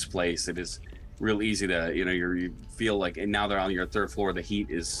gloom of this place. It is real easy to, you feel like, and now they're on your third floor, the heat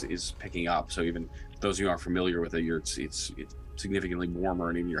is picking up. So even those of you who aren't familiar with it, it's significantly warmer,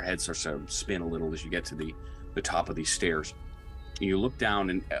 and even your head starts to spin a little as you get to the top of these stairs. And you look down,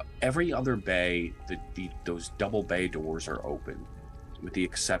 and every other bay, those double bay doors are open, with the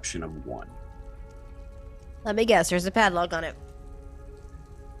exception of one. Let me guess, there's a padlock on it.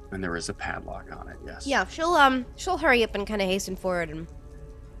 And there is a padlock on it, yes. Yeah, she'll hurry up and kind of hasten forward and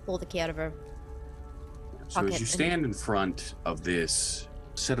pull the key out of her So as you stand in front of this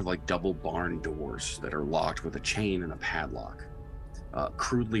set of like double barn doors that are locked with a chain and a padlock,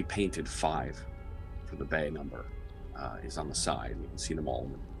 crudely painted 5 for the bay number is on the side. You can see them all.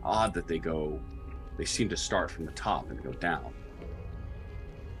 Odd that they seem to start from the top and go down.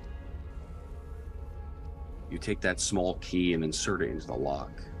 You take that small key and insert it into the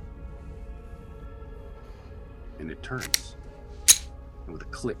lock, and it turns. And with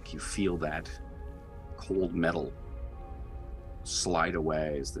a click, you feel that cold metal slide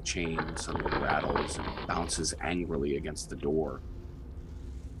away as the chain suddenly rattles and bounces angrily against the door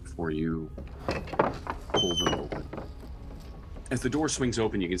before you pull them open. As the door swings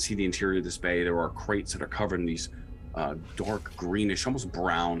open, you can see the interior of this bay. There are crates that are covered in these dark greenish, almost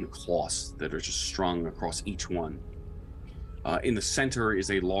brown cloths that are just strung across each one. In the center is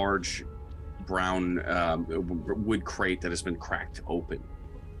a large brown wood crate that has been cracked open,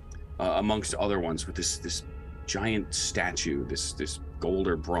 amongst other ones with this giant statue, this gold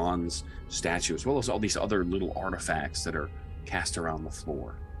or bronze statue, as well as all these other little artifacts that are cast around the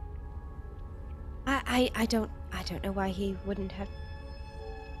floor. I don't know why he wouldn't have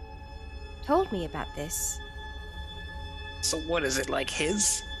told me about this. So what is it, like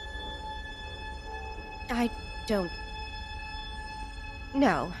his? I don't.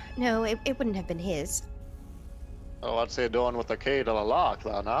 No, it wouldn't have been his. Oh, what's he doing with the key to the lock,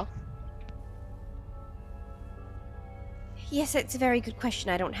 then, huh? Yes, it's a very good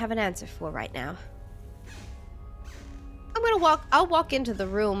question I don't have an answer for right now. I'll walk into the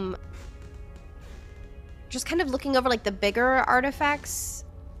room just kind of looking over like the bigger artifacts.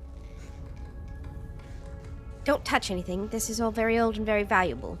 Don't touch anything. This is all very old and very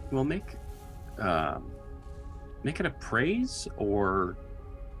valuable. Well, make it a praise, or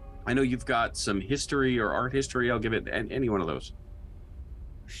I know you've got some history or art history. I'll give it any one of those.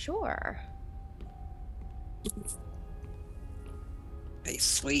 Sure. Hey,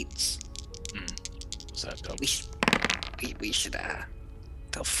 Sweets. What's that, Toby? We should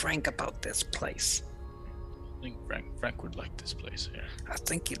tell Frank about this place. I think Frank would like this place here. I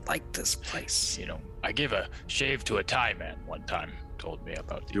think he'd like this place. You know, I gave a shave to a Thai man one time. Told me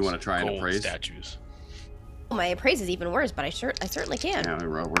about these You want to try and gold appraise? statues. My appraise is even worse, but I certainly can. Yeah,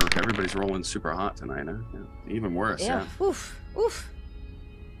 everybody's rolling super hot tonight, huh? Yeah. Even worse. Yeah. Oof.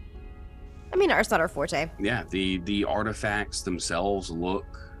 I mean, art's not our forte. Yeah, the artifacts themselves look,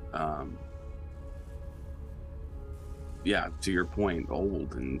 yeah, to your point,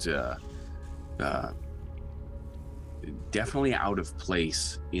 old and definitely out of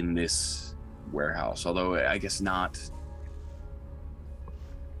place in this warehouse. Although I guess not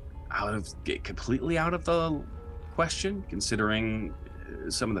completely out of the question, considering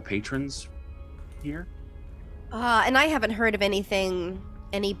some of the patrons here. And I haven't heard of any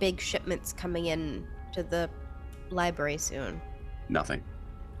big shipments coming in to the library soon. Nothing.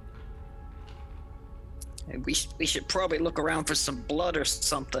 Hey, we should probably look around for some blood or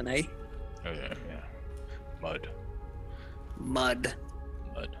something, eh? Oh yeah. Mud. Mud.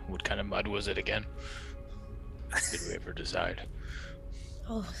 What kind of mud was it again? Did we ever decide?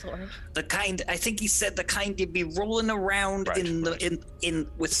 Oh Lord. The kind, I think he said the kind you'd be rolling around in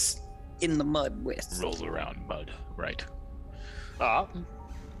the mud with. Roll around mud, right?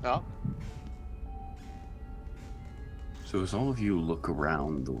 So as all of you look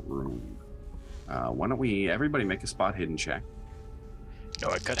around the room, why don't everybody make a spot hidden check? No,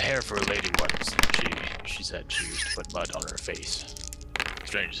 I cut hair for a lady once. She said she used to put mud on her face.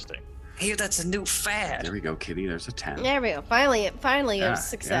 Strangest thing. Here, that's a new fad. There we go, Kitty. There's a 10. There we go. Finally Yeah, a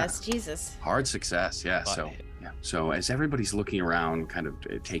success. yeah. Jesus. Hard success, yeah. Spot So hidden. yeah. So as everybody's looking around, kind of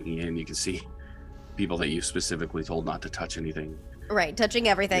taking in, you can see people that you specifically told not to touch anything. Right, touching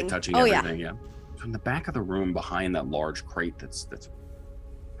everything. Touching oh everything, yeah. From the back of the room, behind that large crate that's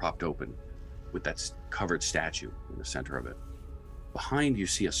propped open, with that covered statue in the center of it. Behind, you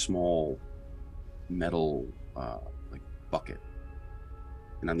see a small metal like bucket,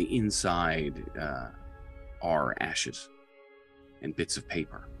 and on the inside are ashes and bits of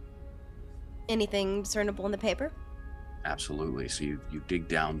paper. Anything discernible in the paper? Absolutely. So you dig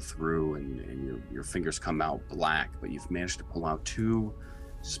down through, and your fingers come out black, but you've managed to pull out 2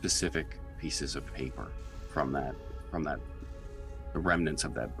 specific pieces of paper from the remnants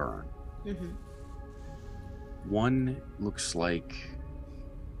of that burn. Mm-hmm. One looks like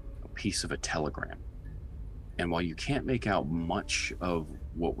a piece of a telegram, and while you can't make out much of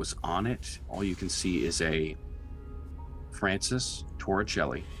what was on it, all you can see is a Francis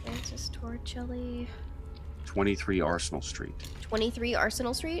Torricelli, 23 Arsenal Street. 23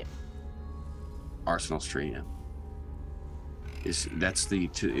 Arsenal Street? Arsenal Street, yeah. It's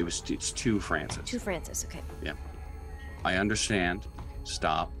 2 Francis. 2 Francis, okay. Yeah. I understand.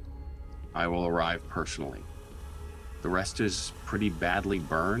 Stop. I will arrive personally. The rest is pretty badly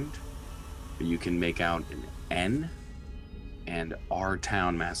burned, but you can make out an N and our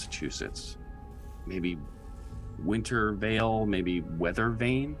town, Massachusetts. Maybe Wintervale, maybe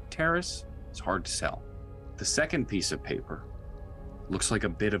Weathervane Terrace. It's hard to tell. The second piece of paper looks like a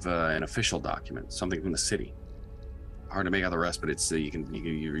bit of an official document, something from the city. Hard to make out the rest, but it's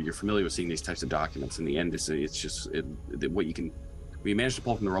you're familiar with seeing these types of documents. In the end, what you managed to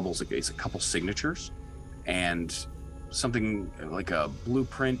pull from the rubble is a couple signatures and something like a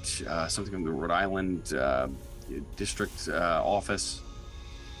blueprint, something from the Rhode Island district office,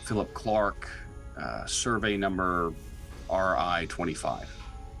 Philip Clark, survey number RI 25.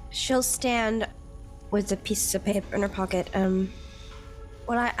 She'll stand with the pieces of paper in her pocket.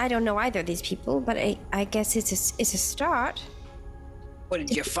 Well, I don't know either of these people, but I guess it's a start. What,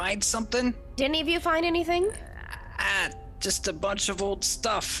 did you find something? Did any of you find anything? Just a bunch of old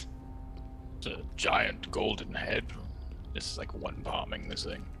stuff. It's a giant golden head. This is like one palming this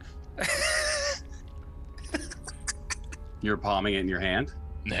thing. You're palming it in your hand?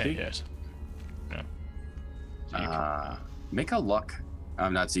 Yeah, yes. Yeah. Make a luck.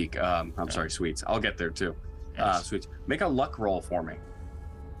 I'm not Zeke. I'm sorry, Sweets. I'll get there too. Yes. Sweets. Make a luck roll for me.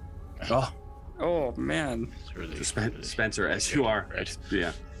 Oh man. It's really, Spencer, as good, you are, right?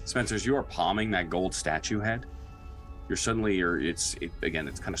 yeah, Spencer, as you are palming that gold statue head, it's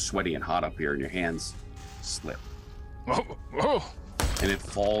kind of sweaty and hot up here, and your hands slip, Whoa! and it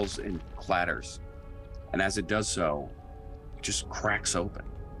falls and clatters And as it does so, it just cracks open.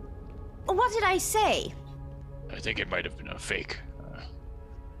 What did I say? I think it might have been a fake.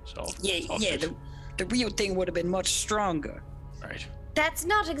 The real thing would have been much stronger. Right. That's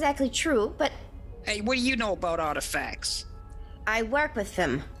not exactly true, but Hey, what do you know about artifacts? I work with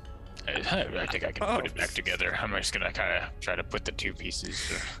them. I think I can put it back together. I'm just gonna kind of try to put the two pieces.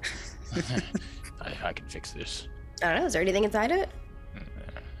 I can fix this. I don't know, is there anything inside it?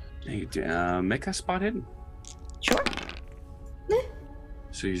 Hey, make a spot hidden. Sure.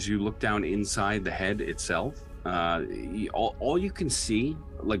 So as you look down inside the head itself, all you can see,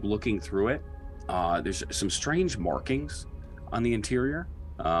 like looking through it, there's some strange markings on the interior.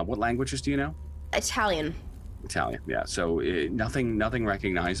 What languages do you know? Italian. Italian, yeah. So nothing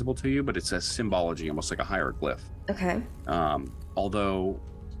recognizable to you, but it's a symbology, almost like a hieroglyph. Okay.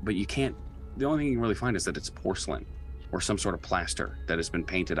 But you can't. The only thing you can really find is that it's porcelain or some sort of plaster that has been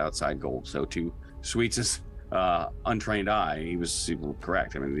painted outside gold. So to Sweets' untrained eye, he was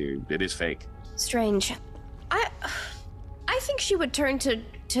correct. I mean, it is fake. Strange. I think she would turn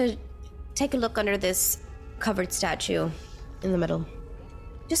to take a look under this covered statue in the middle.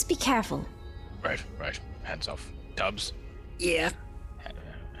 Just be careful. Right. Hands off. Tubbs. Yeah.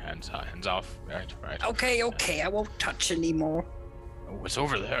 Hands off. Right. Okay. I won't touch anymore. Oh, what's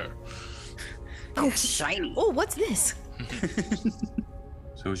over there? Oh, it's shiny. Oh, what's this?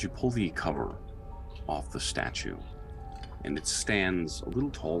 So as you pull the cover off the statue, and it stands a little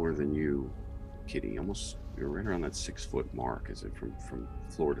taller than you, Kitty, almost you're right around that 6 foot mark, is it from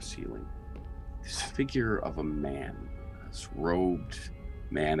floor to ceiling? This figure of a man, this robed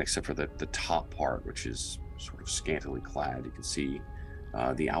man, except for the top part, which is sort of scantily clad. You can see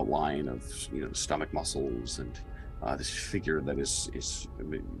the outline of the stomach muscles, and this figure that is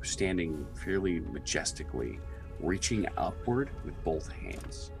standing fairly majestically, reaching upward with both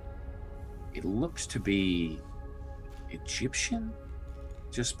hands. It looks to be Egyptian,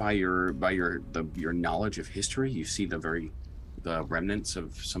 just by your knowledge of history. You see the remnants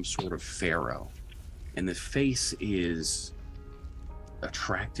of some sort of pharaoh, and the face is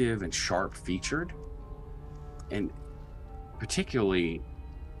attractive and sharp featured, and particularly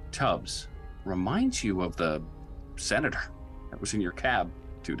Tubbs reminds you of the senator that was in your cab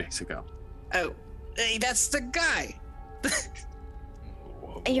 2 days ago. Oh, hey, that's the guy.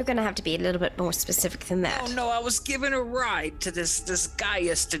 You're gonna have to be a little bit more specific than that. Oh no, I was given a ride to this guy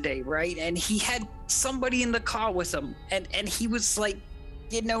yesterday, right? And he had somebody in the car with him, and he was like,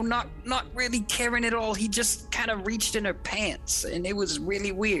 not really caring at all. He just kind of reached in her pants, and it was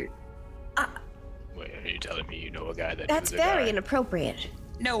really weird. Wait, are you telling me you know a guy that? That's very inappropriate.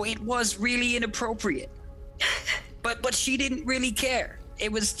 No, it was really inappropriate. but she didn't really care.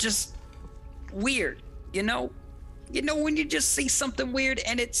 It was just weird, when you just see something weird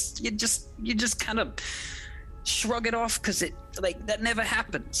and you just kind of shrug it off because that never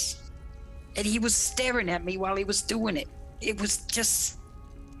happens. And he was staring at me while he was doing it. It was just,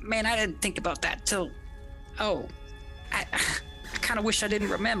 man, I didn't think about that till, I kind of wish I didn't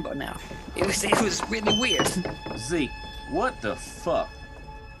remember now. It was really weird. Zeke, what the fuck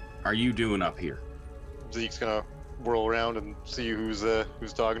are you doing up here? Zeke's gonna whirl around and see who's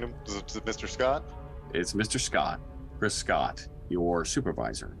talking to him. Is it Mr. Scott? It's Mr. Scott, Chris Scott, your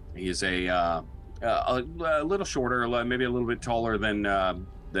supervisor. He is a little shorter, maybe a little bit taller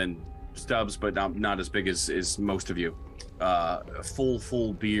than Stubbs, but not as big as most of you.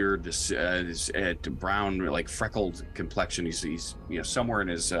 Full beard, this brown, like freckled complexion. He's somewhere in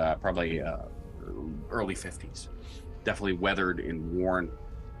his probably early 50s. Definitely weathered and worn.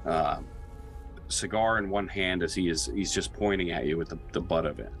 Cigar in one hand as he's just pointing at you with the butt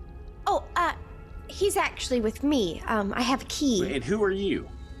of it. Oh, he's actually with me. I have a key. And who are you?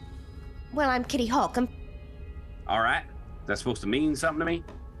 Well, I'm Kitty Hawk. All right. That's supposed to mean something to me?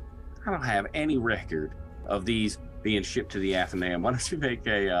 I don't have any record of these being shipped to the Athenaeum. Why don't you make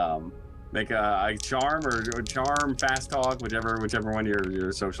a charm or charm, fast talk, whichever one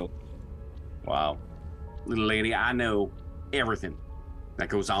you're social. Wow. Little lady, I know everything that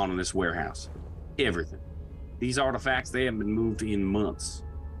goes on in this warehouse. Everything. These artifacts, they haven't been moved in months.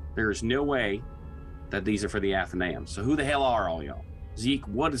 There is no way that these are for the Athenaeum. So who the hell are all y'all? Zeke,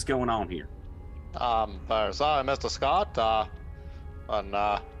 what is going on here? Sorry, Mr. Scott.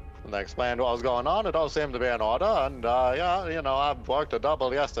 When they explained what was going on, it all seemed to be in order. And I worked a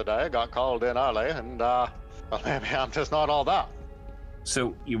double yesterday, got called in early, and maybe I'm just not all that.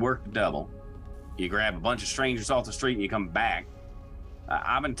 So you worked a double, you grab a bunch of strangers off the street, and you come back.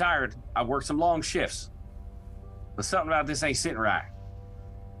 I've been tired. I've worked some long shifts, but something about this ain't sitting right.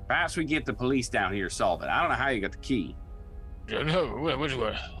 Perhaps we get the police down here to solve it. I don't know how you got the key. No, which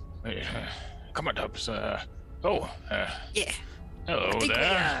one? come on, Tubbs. Yeah. Hello I think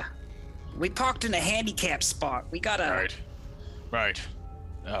there. we parked in a handicap spot. We gotta. Right.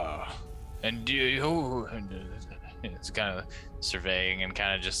 And it's kind of surveying and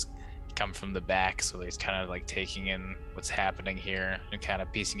kind of just come from the back, so he's kind of like taking in what's happening here and kind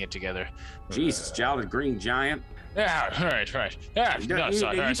of piecing it together. Jesus, jolly green giant. Yeah, right. Yeah,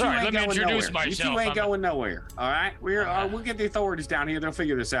 sorry. Let me introduce myself. You two ain't going nowhere. All right, we'll get the authorities down here. They'll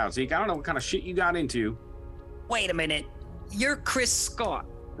figure this out. Zeke, I don't know what kind of shit you got into. Wait a minute. You're Chris Scott.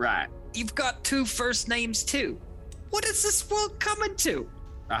 Right. You've got 2 first names too. What is this world coming to?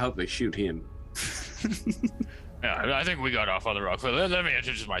 I hope they shoot him. Yeah, I think we got off on the wrong foot. Let me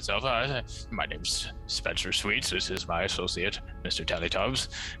introduce myself. My name's Spencer Sweets. This is my associate, Mr. Tellytubbs.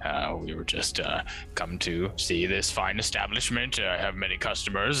 We were just come to see this fine establishment. I have many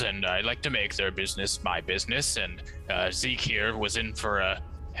customers, and I like to make their business my business. And Zeke here was in for a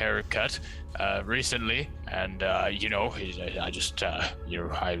haircut recently, and I just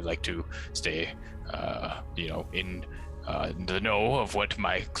I like to stay in the know of what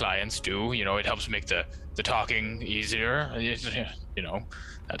my clients do. It helps make the talking easier,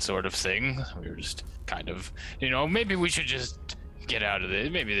 that sort of thing. We were just kind of, maybe we should just get out of this.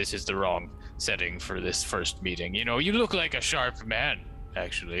 Maybe this is the wrong setting for this first meeting. You look like a sharp man,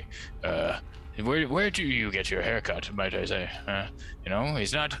 actually. Where do you get your haircut, might I say?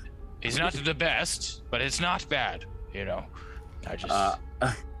 He's not the best, but it's not bad. I just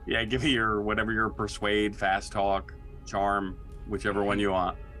yeah, give me your persuade, fast talk, charm, whichever one you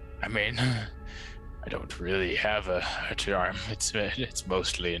want. I mean, I don't really have a charm. It's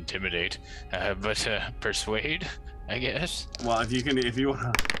mostly intimidate, but persuade, I guess. Well, if you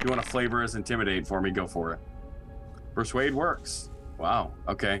want to flavor as intimidate for me, go for it. Persuade works. Wow.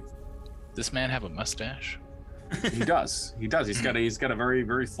 Okay. This man have a mustache? He does. He's got a very,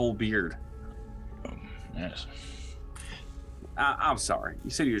 very full beard. Yes. I'm sorry.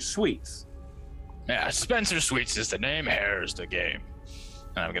 You said you're Sweets. Yeah, Spencer Sweets is the name, hair is the game.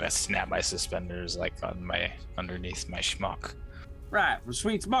 And I'm gonna snap my suspenders like underneath my schmuck. Right, from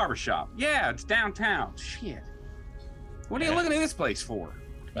Sweets Barbershop. Yeah, it's downtown. Shit. What are you looking at this place for?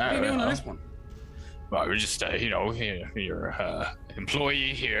 What are you doing to this one? Well, we're just, your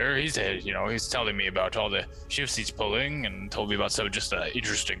employee here. He's telling me about all the shifts he's pulling, and told me about some just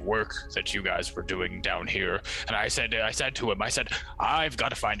interesting work that you guys were doing down here. And I said to him, I've got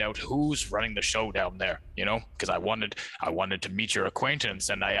to find out who's running the show down there, because I wanted to meet your acquaintance,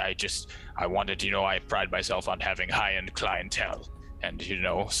 and I wanted, I pride myself on having high-end clientele. And,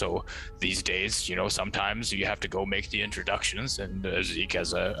 so these days, sometimes you have to go make the introductions. And Zeke,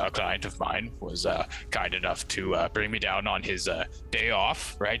 as a client of mine, was kind enough to bring me down on his day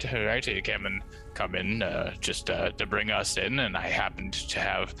off, right? He came and come in just to bring us in. And I happened to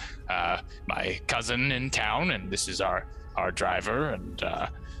have my cousin in town, and this is our driver. And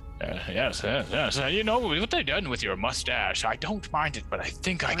yes. What they done with your mustache, I don't mind it, but I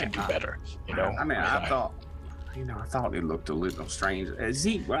think I can do better, I thought it looked a little strange.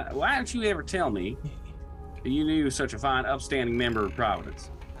 Zeke, why didn't you ever tell me you knew such a fine, upstanding member of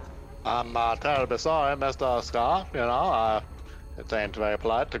Providence? I'm terribly sorry, Mr. Scott. It ain't very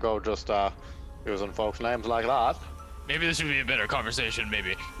polite to go just using folks' names like that. Maybe this would be a better conversation,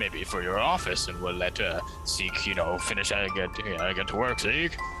 maybe for your office, and we'll let Zeke, finish and get to work,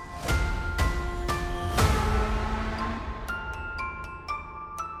 Zeke.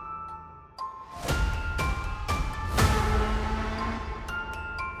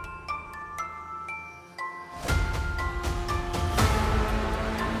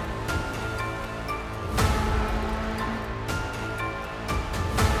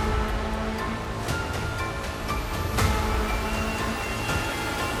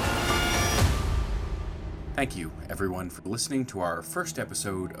 Thank you, everyone, for listening to our first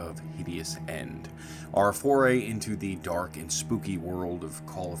episode of Hideous End, our foray into the dark and spooky world of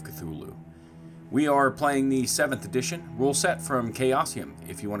Call of Cthulhu. We are playing the 7th edition rule set from Chaosium.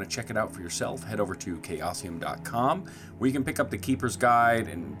 If you want to check it out for yourself, head over to chaosium.com, where you can pick up the Keeper's Guide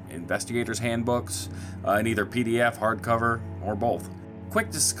and Investigator's Handbooks in either PDF, hardcover, or both. Quick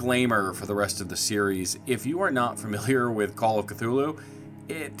disclaimer for the rest of the series: if you are not familiar with Call of Cthulhu,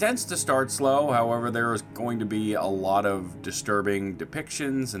 it tends to start slow. However, there is going to be a lot of disturbing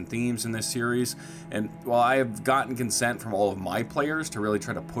depictions and themes in this series, and while I have gotten consent from all of my players to really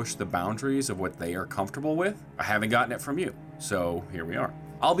try to push the boundaries of what they are comfortable with, I haven't gotten it from you, so here we are.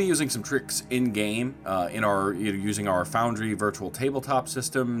 I'll be using some tricks in-game, using our Foundry virtual tabletop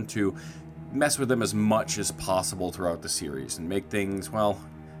system to mess with them as much as possible throughout the series and make things, well,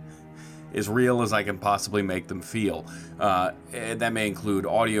 as real as I can possibly make them feel. And that may include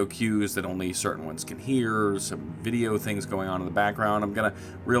audio cues that only certain ones can hear, some video things going on in the background. I'm going to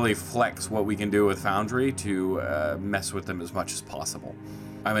really flex what we can do with Foundry to mess with them as much as possible.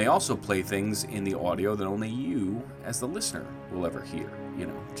 I may also play things in the audio that only you, as the listener, will ever hear,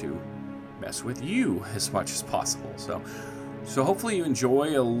 to mess with you as much as possible. So hopefully you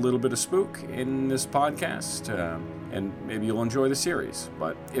enjoy a little bit of spook in this podcast, and maybe you'll enjoy the series.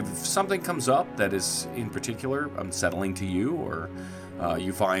 But if something comes up that is in particular unsettling to you, or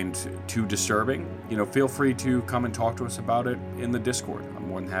you find too disturbing, feel free to come and talk to us about it in the Discord. I'm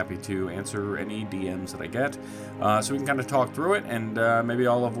more than happy to answer any DMs that I get, so we can kind of talk through it, and maybe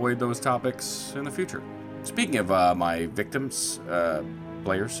I'll avoid those topics in the future. Speaking of my victims,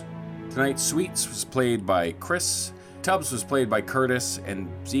 players, tonight Sweets was played by Chris, Tubbs was played by Curtis, and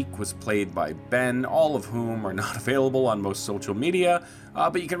Zeke was played by Ben, all of whom are not available on most social media,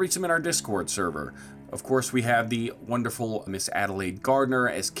 but you can reach them in our Discord server. Of course, we have the wonderful Miss Adelaide Gardner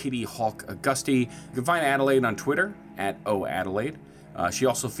as Kitty Hawk Augusti. You can find Adelaide on Twitter, @OAdelaide. She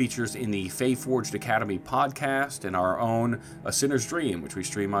also features in the Fae Forged Academy podcast and our own A Sinner's Dream, which we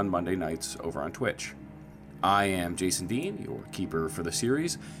stream on Monday nights over on Twitch. I am Jason Dean, your keeper for the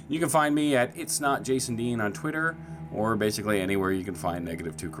series. You can find me at It's Not Jason Dean on Twitter, or basically anywhere you can find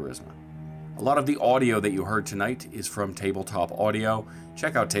 -2 charisma. A lot of the audio that you heard tonight is from Tabletop Audio.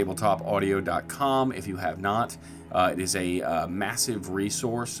 Check out tabletopaudio.com if you have not. It is a massive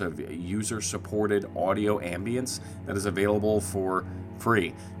resource of user-supported audio ambience that is available for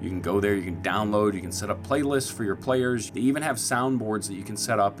free. You can go there, you can download, you can set up playlists for your players. They even have soundboards that you can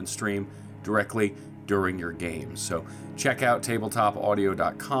set up and stream directly during your games. So check out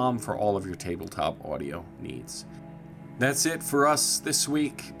tabletopaudio.com for all of your tabletop audio needs. That's it for us this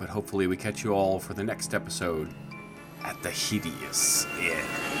week, but hopefully we catch you all for the next episode at the hideous end.